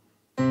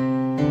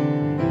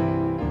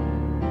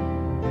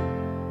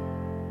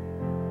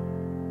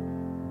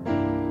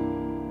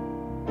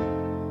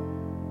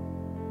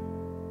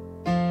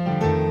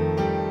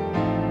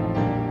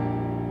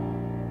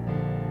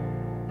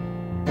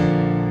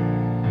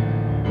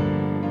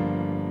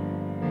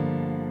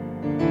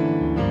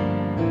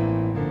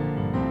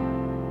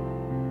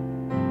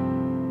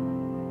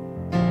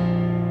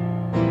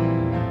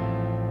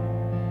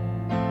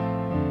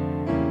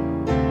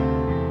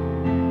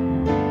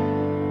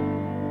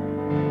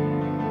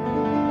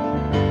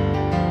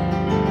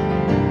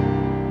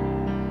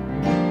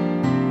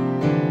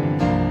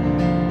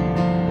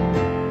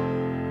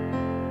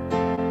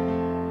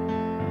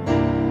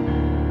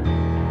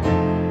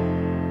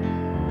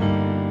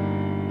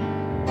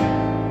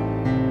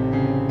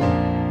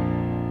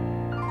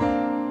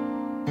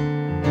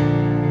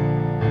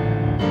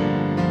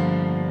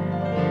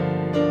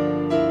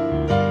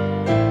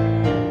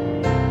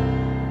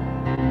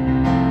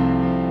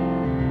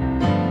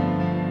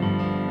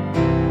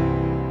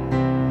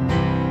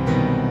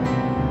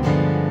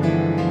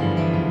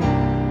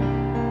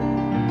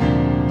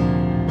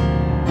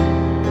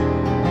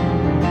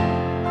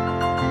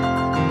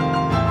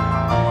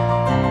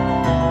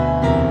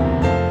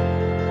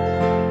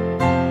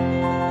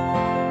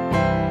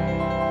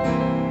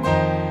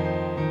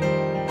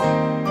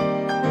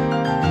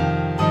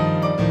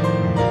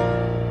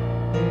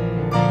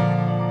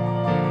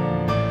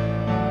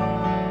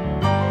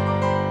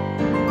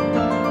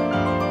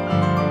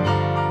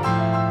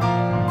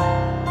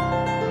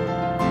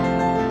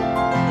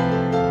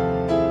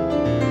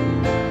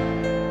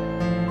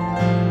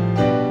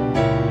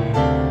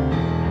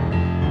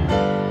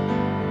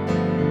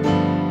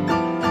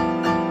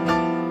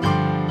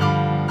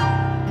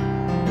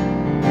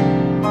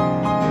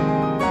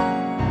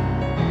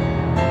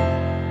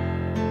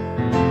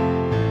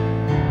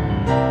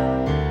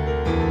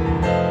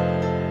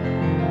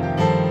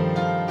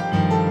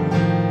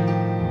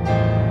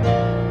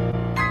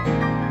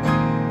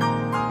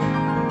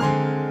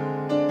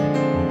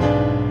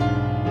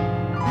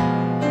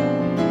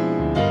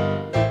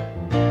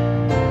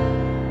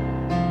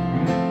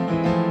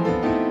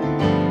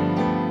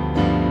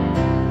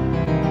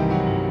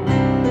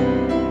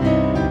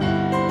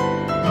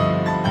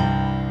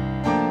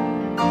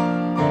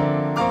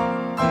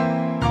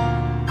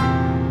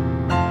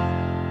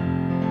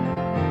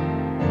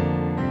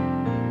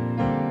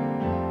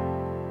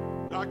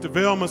 Dr.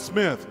 Velma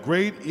Smith,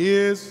 great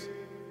is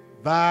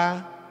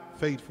thy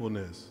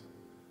faithfulness.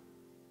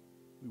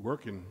 We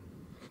working.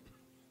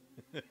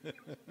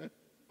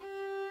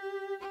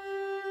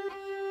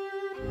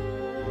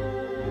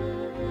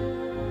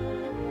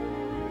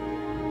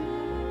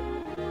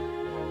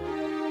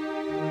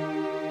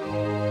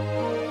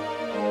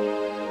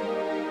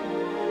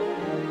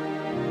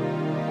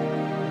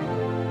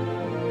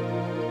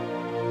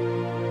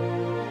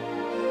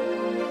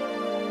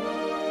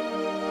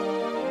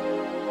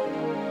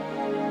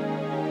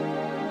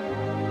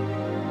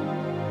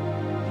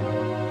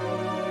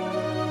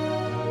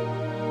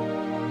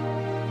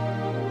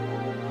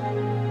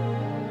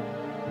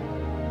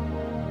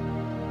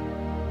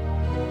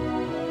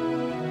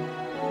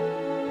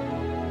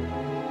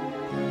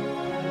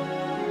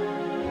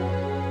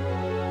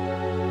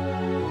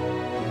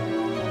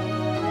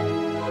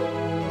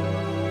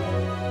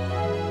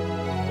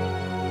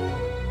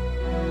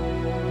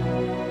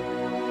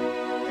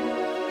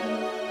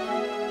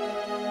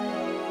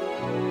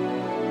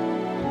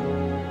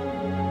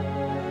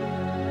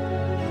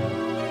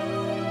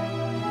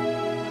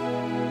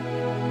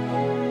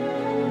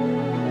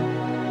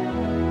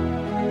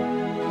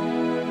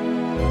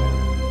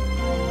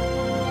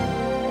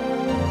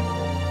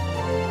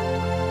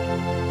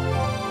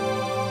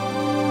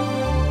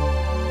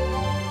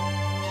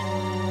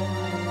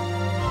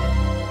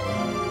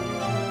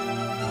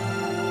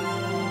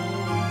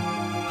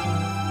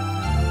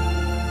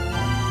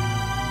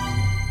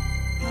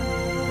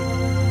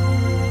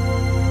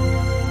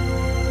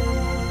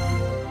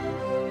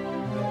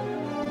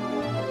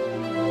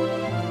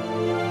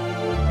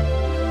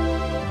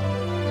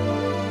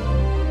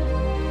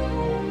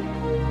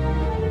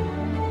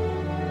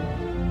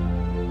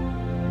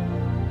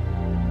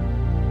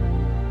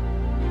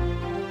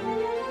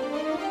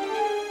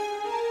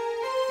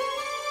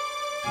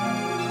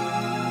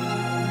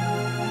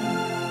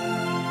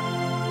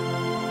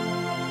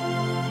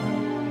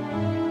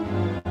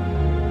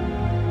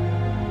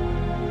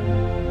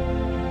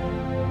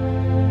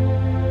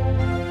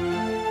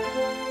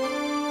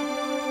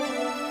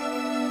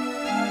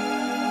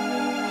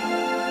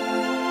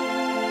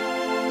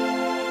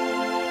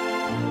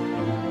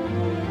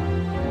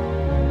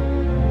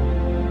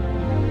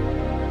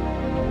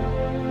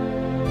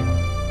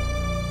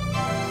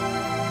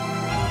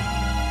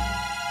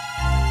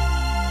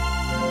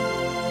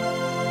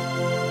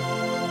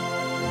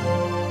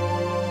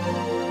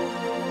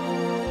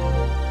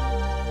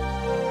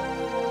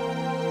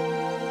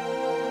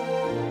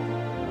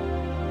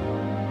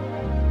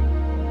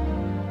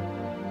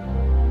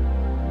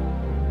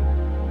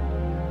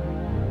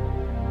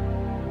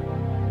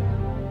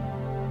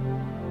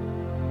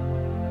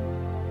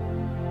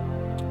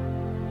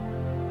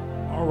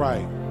 All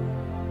right.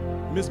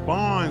 Miss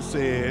Barnes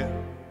said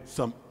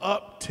some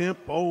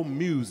up-tempo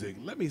music.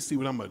 Let me see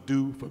what I'm going to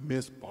do for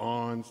Miss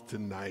Barnes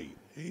tonight.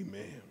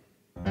 Amen.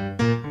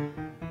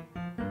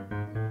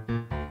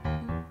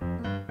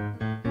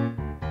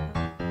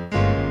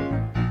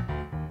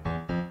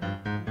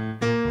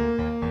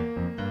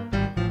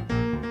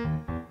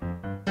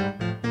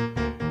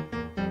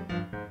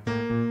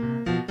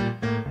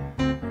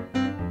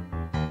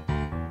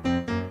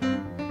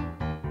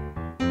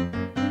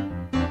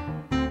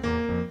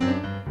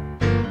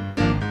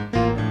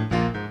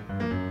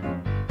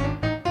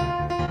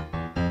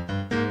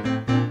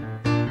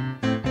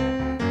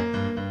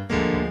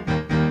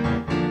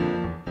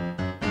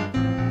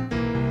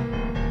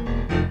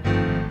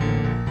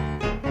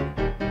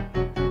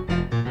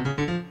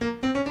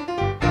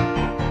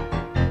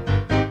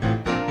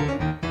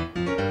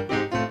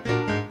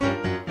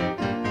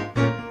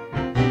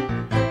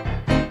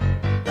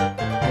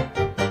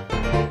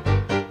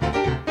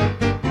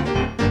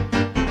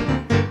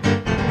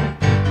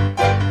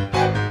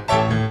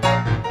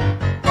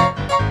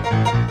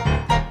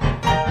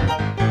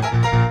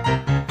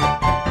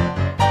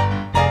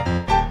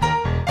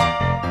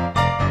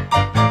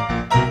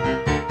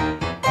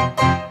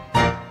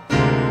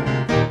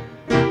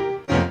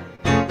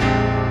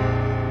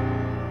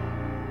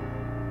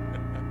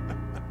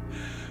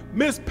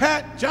 Miss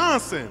Pat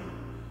Johnson,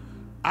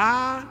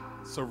 I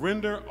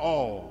surrender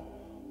all.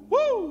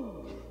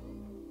 Woo!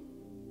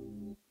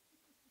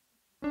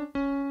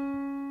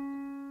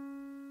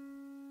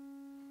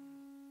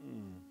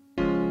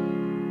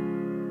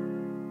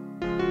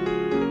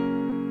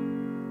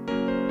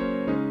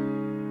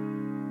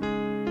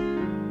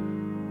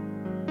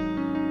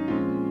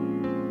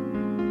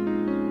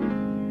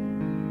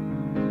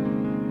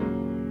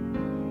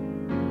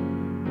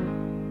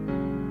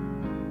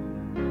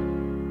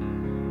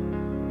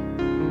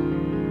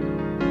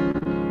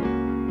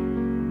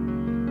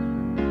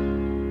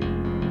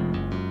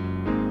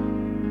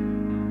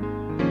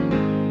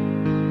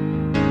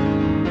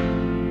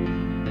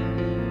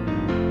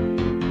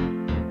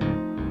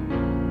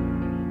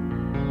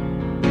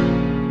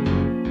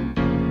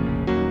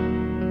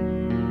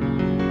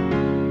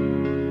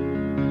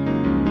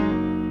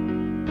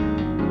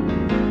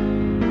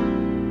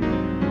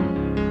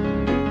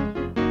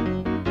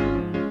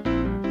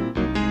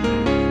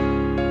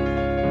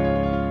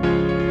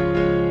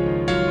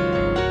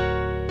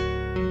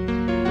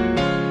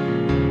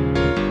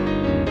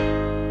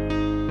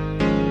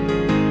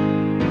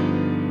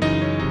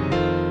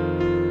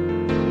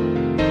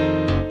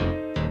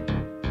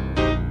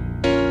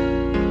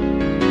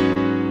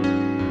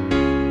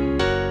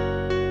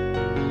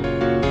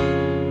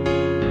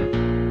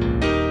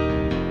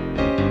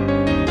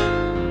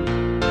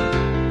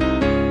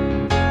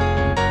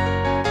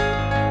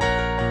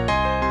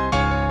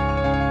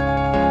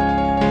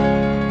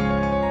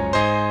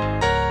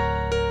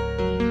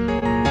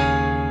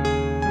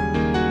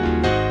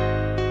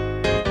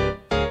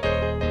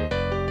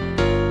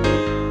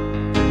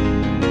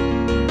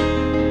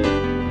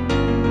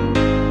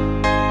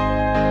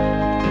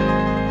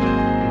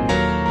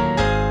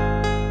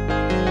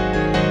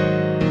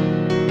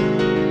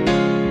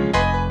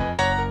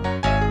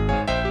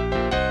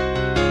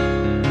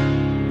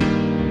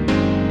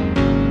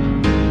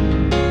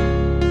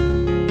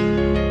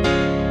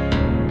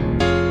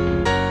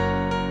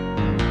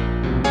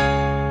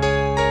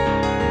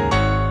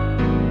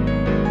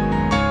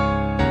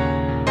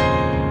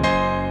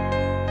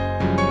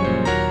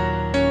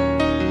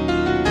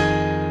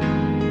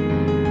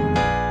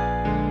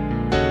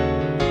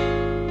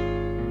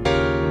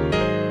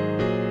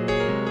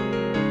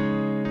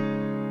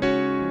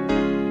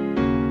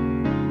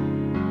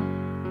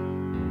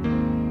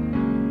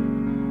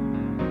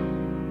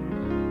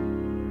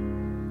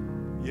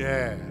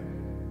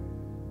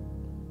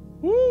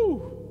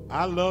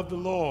 I love the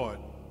Lord.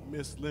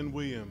 Miss Lynn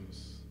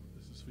Williams,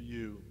 this is for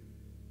you.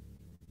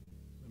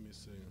 Let me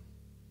see.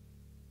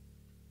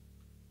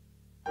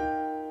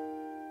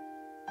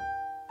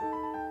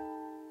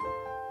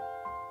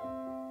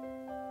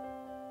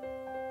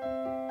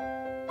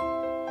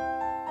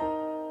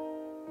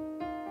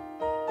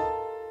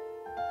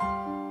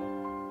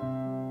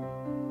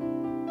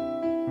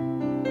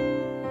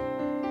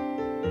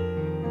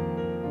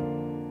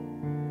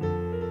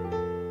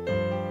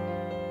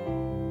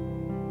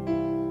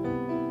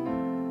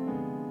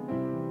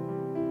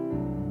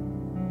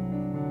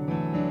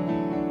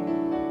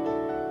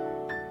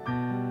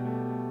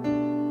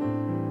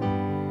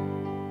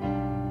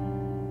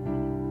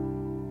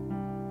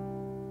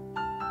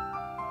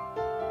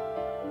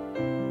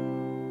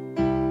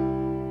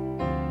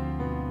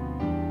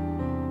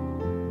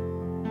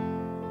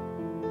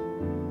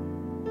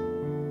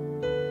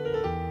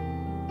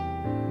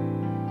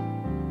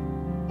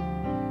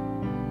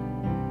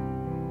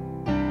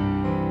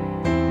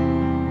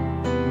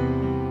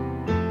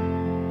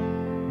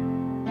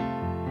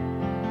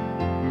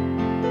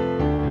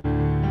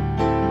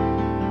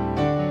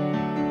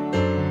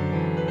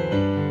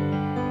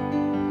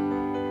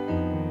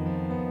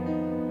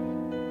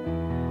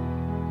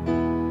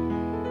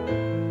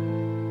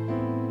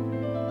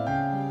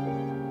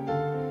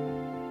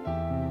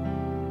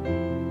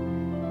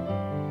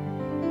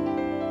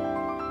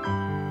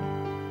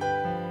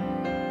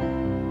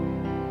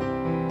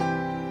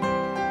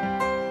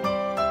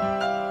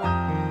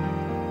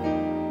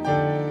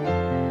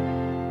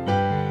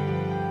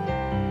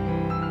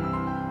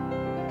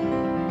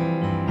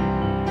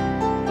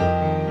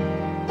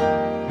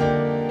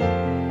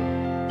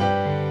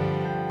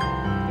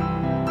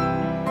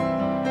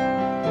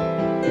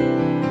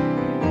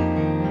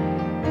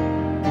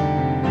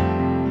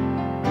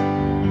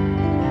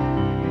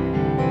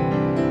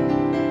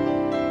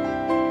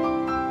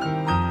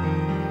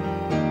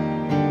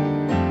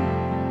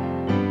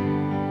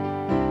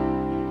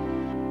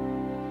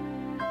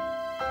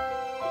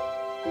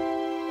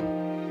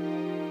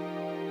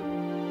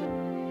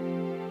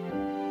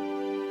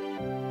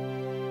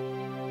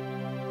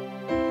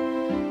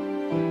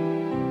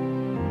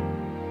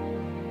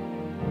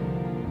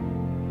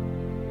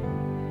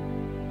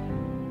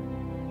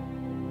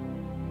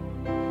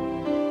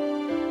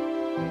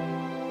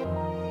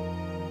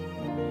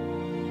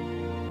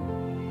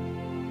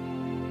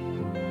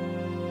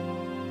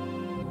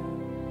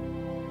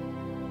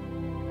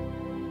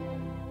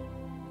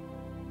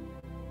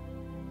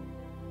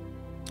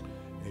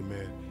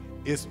 Amen.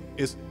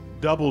 It's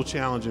double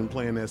challenging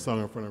playing that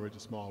song in front of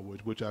Richard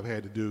Smallwood, which I've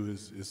had to do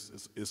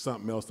is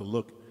something else to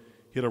look,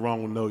 hit a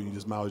wrong note, you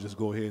just might as well just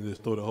go ahead and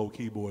just throw the whole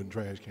keyboard in the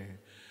trash can.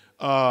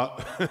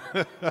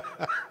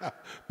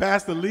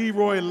 Pastor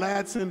Leroy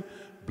Ladson,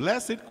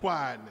 Blessed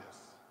Quietness.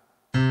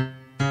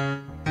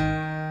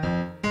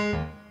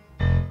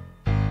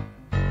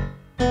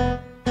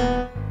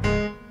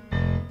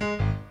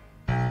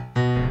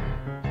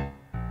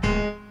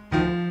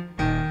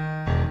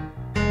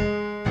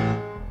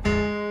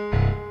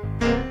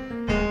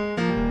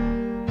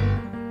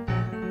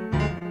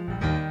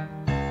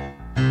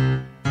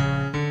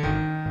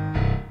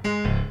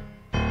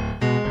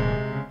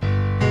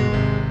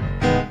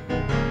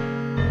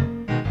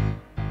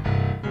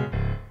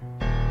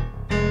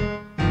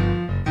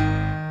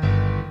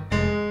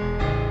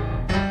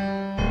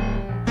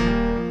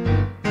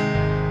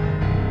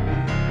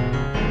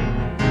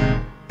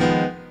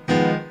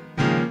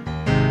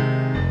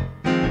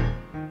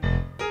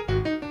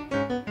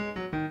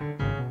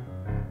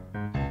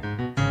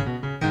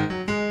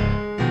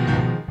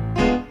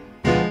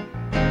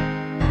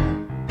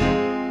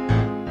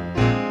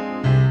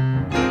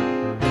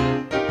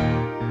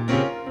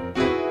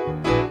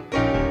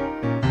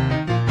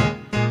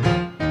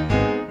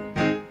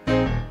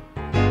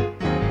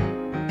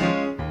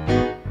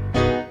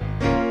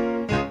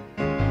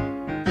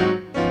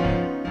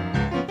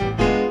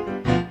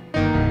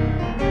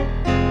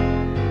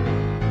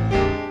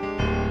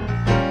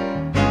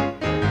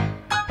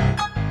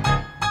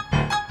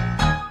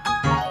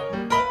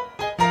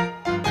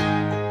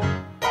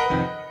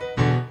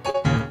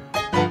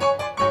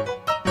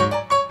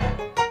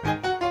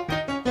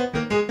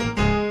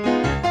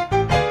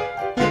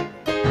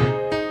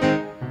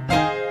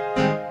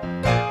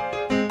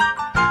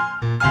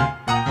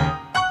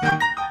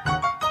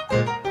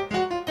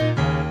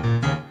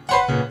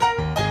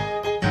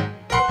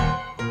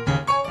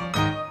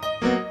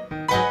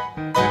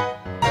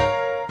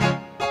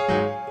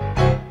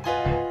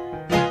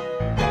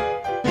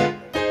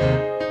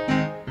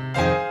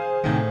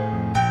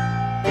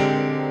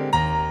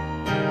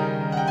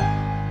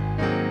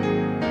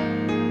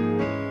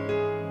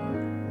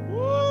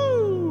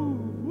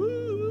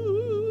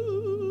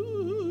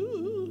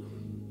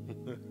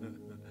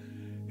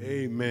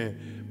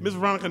 Amen. Miss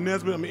Veronica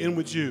Nesbitt, I'm in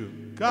with you.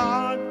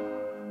 God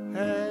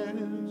has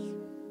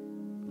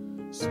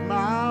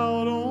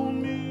smiled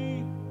on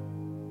me.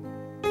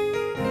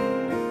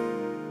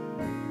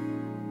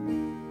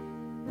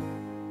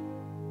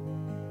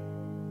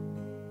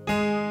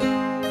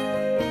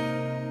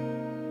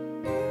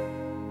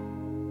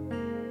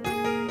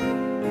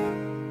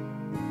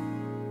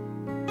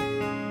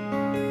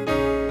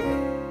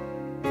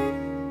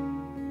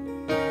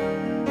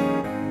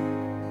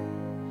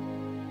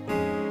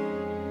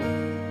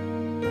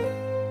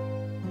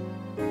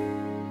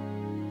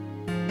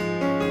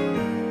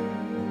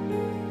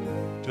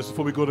 Just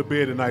before we go to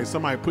bed tonight,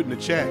 somebody put in the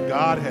chat,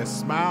 God has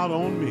smiled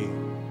on me.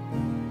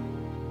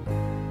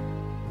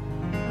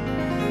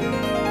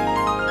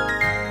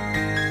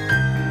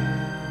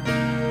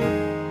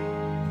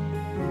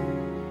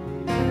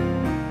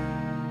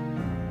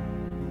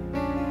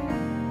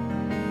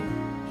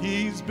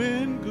 He's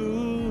been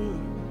good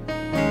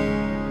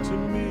to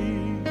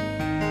me.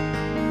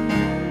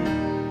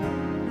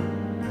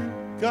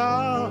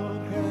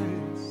 God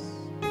has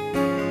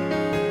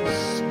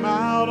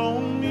smiled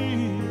on me.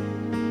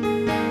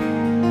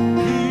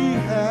 He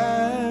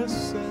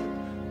has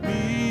set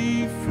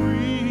me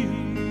free.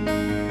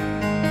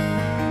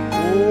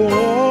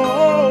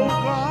 Oh,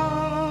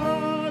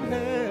 God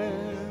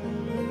has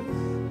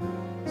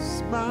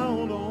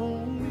smiled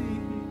on me.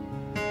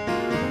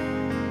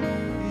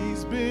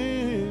 He's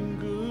been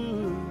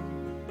good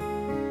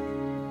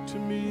to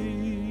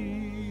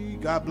me.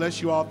 God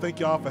bless you all. Thank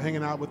you all for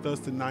hanging out with us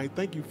tonight.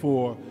 Thank you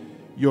for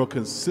your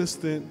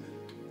consistent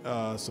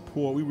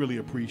support. We really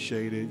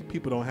appreciate it.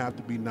 People don't have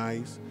to be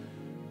nice.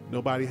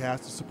 Nobody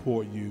has to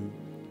support you.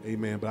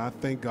 Amen. But I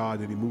thank God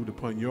that he moved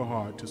upon your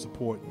heart to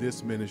support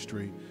this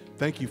ministry.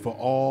 Thank you for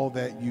all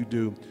that you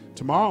do.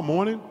 Tomorrow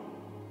morning,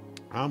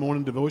 our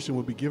morning devotion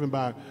will be given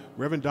by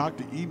Reverend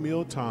Dr.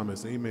 Emil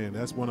Thomas. Amen.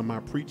 That's one of my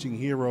preaching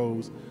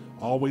heroes.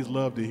 Always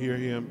love to hear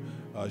him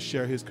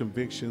share his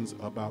convictions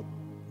about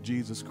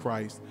Jesus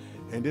Christ.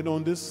 And then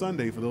on this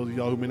Sunday, for those of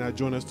y'all who may not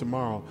join us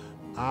tomorrow,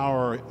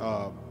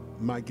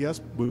 my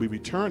guest will be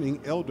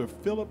returning, Elder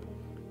Phillip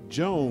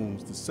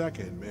Jones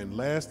II. And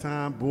last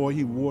time, boy,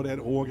 he wore that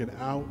organ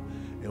out.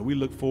 And we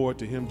look forward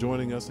to him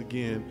joining us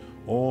again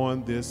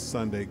on this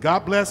Sunday.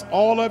 God bless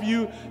all of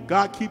you.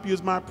 God keep you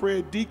is my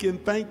prayer. Deacon,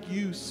 thank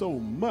you so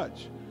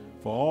much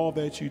for all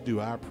that you do.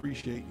 I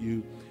appreciate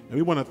you. And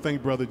we want to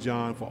thank Brother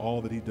John for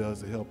all that he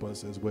does to help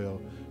us as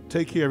well.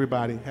 Take care,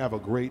 everybody. Have a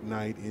great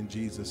night in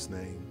Jesus'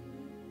 name.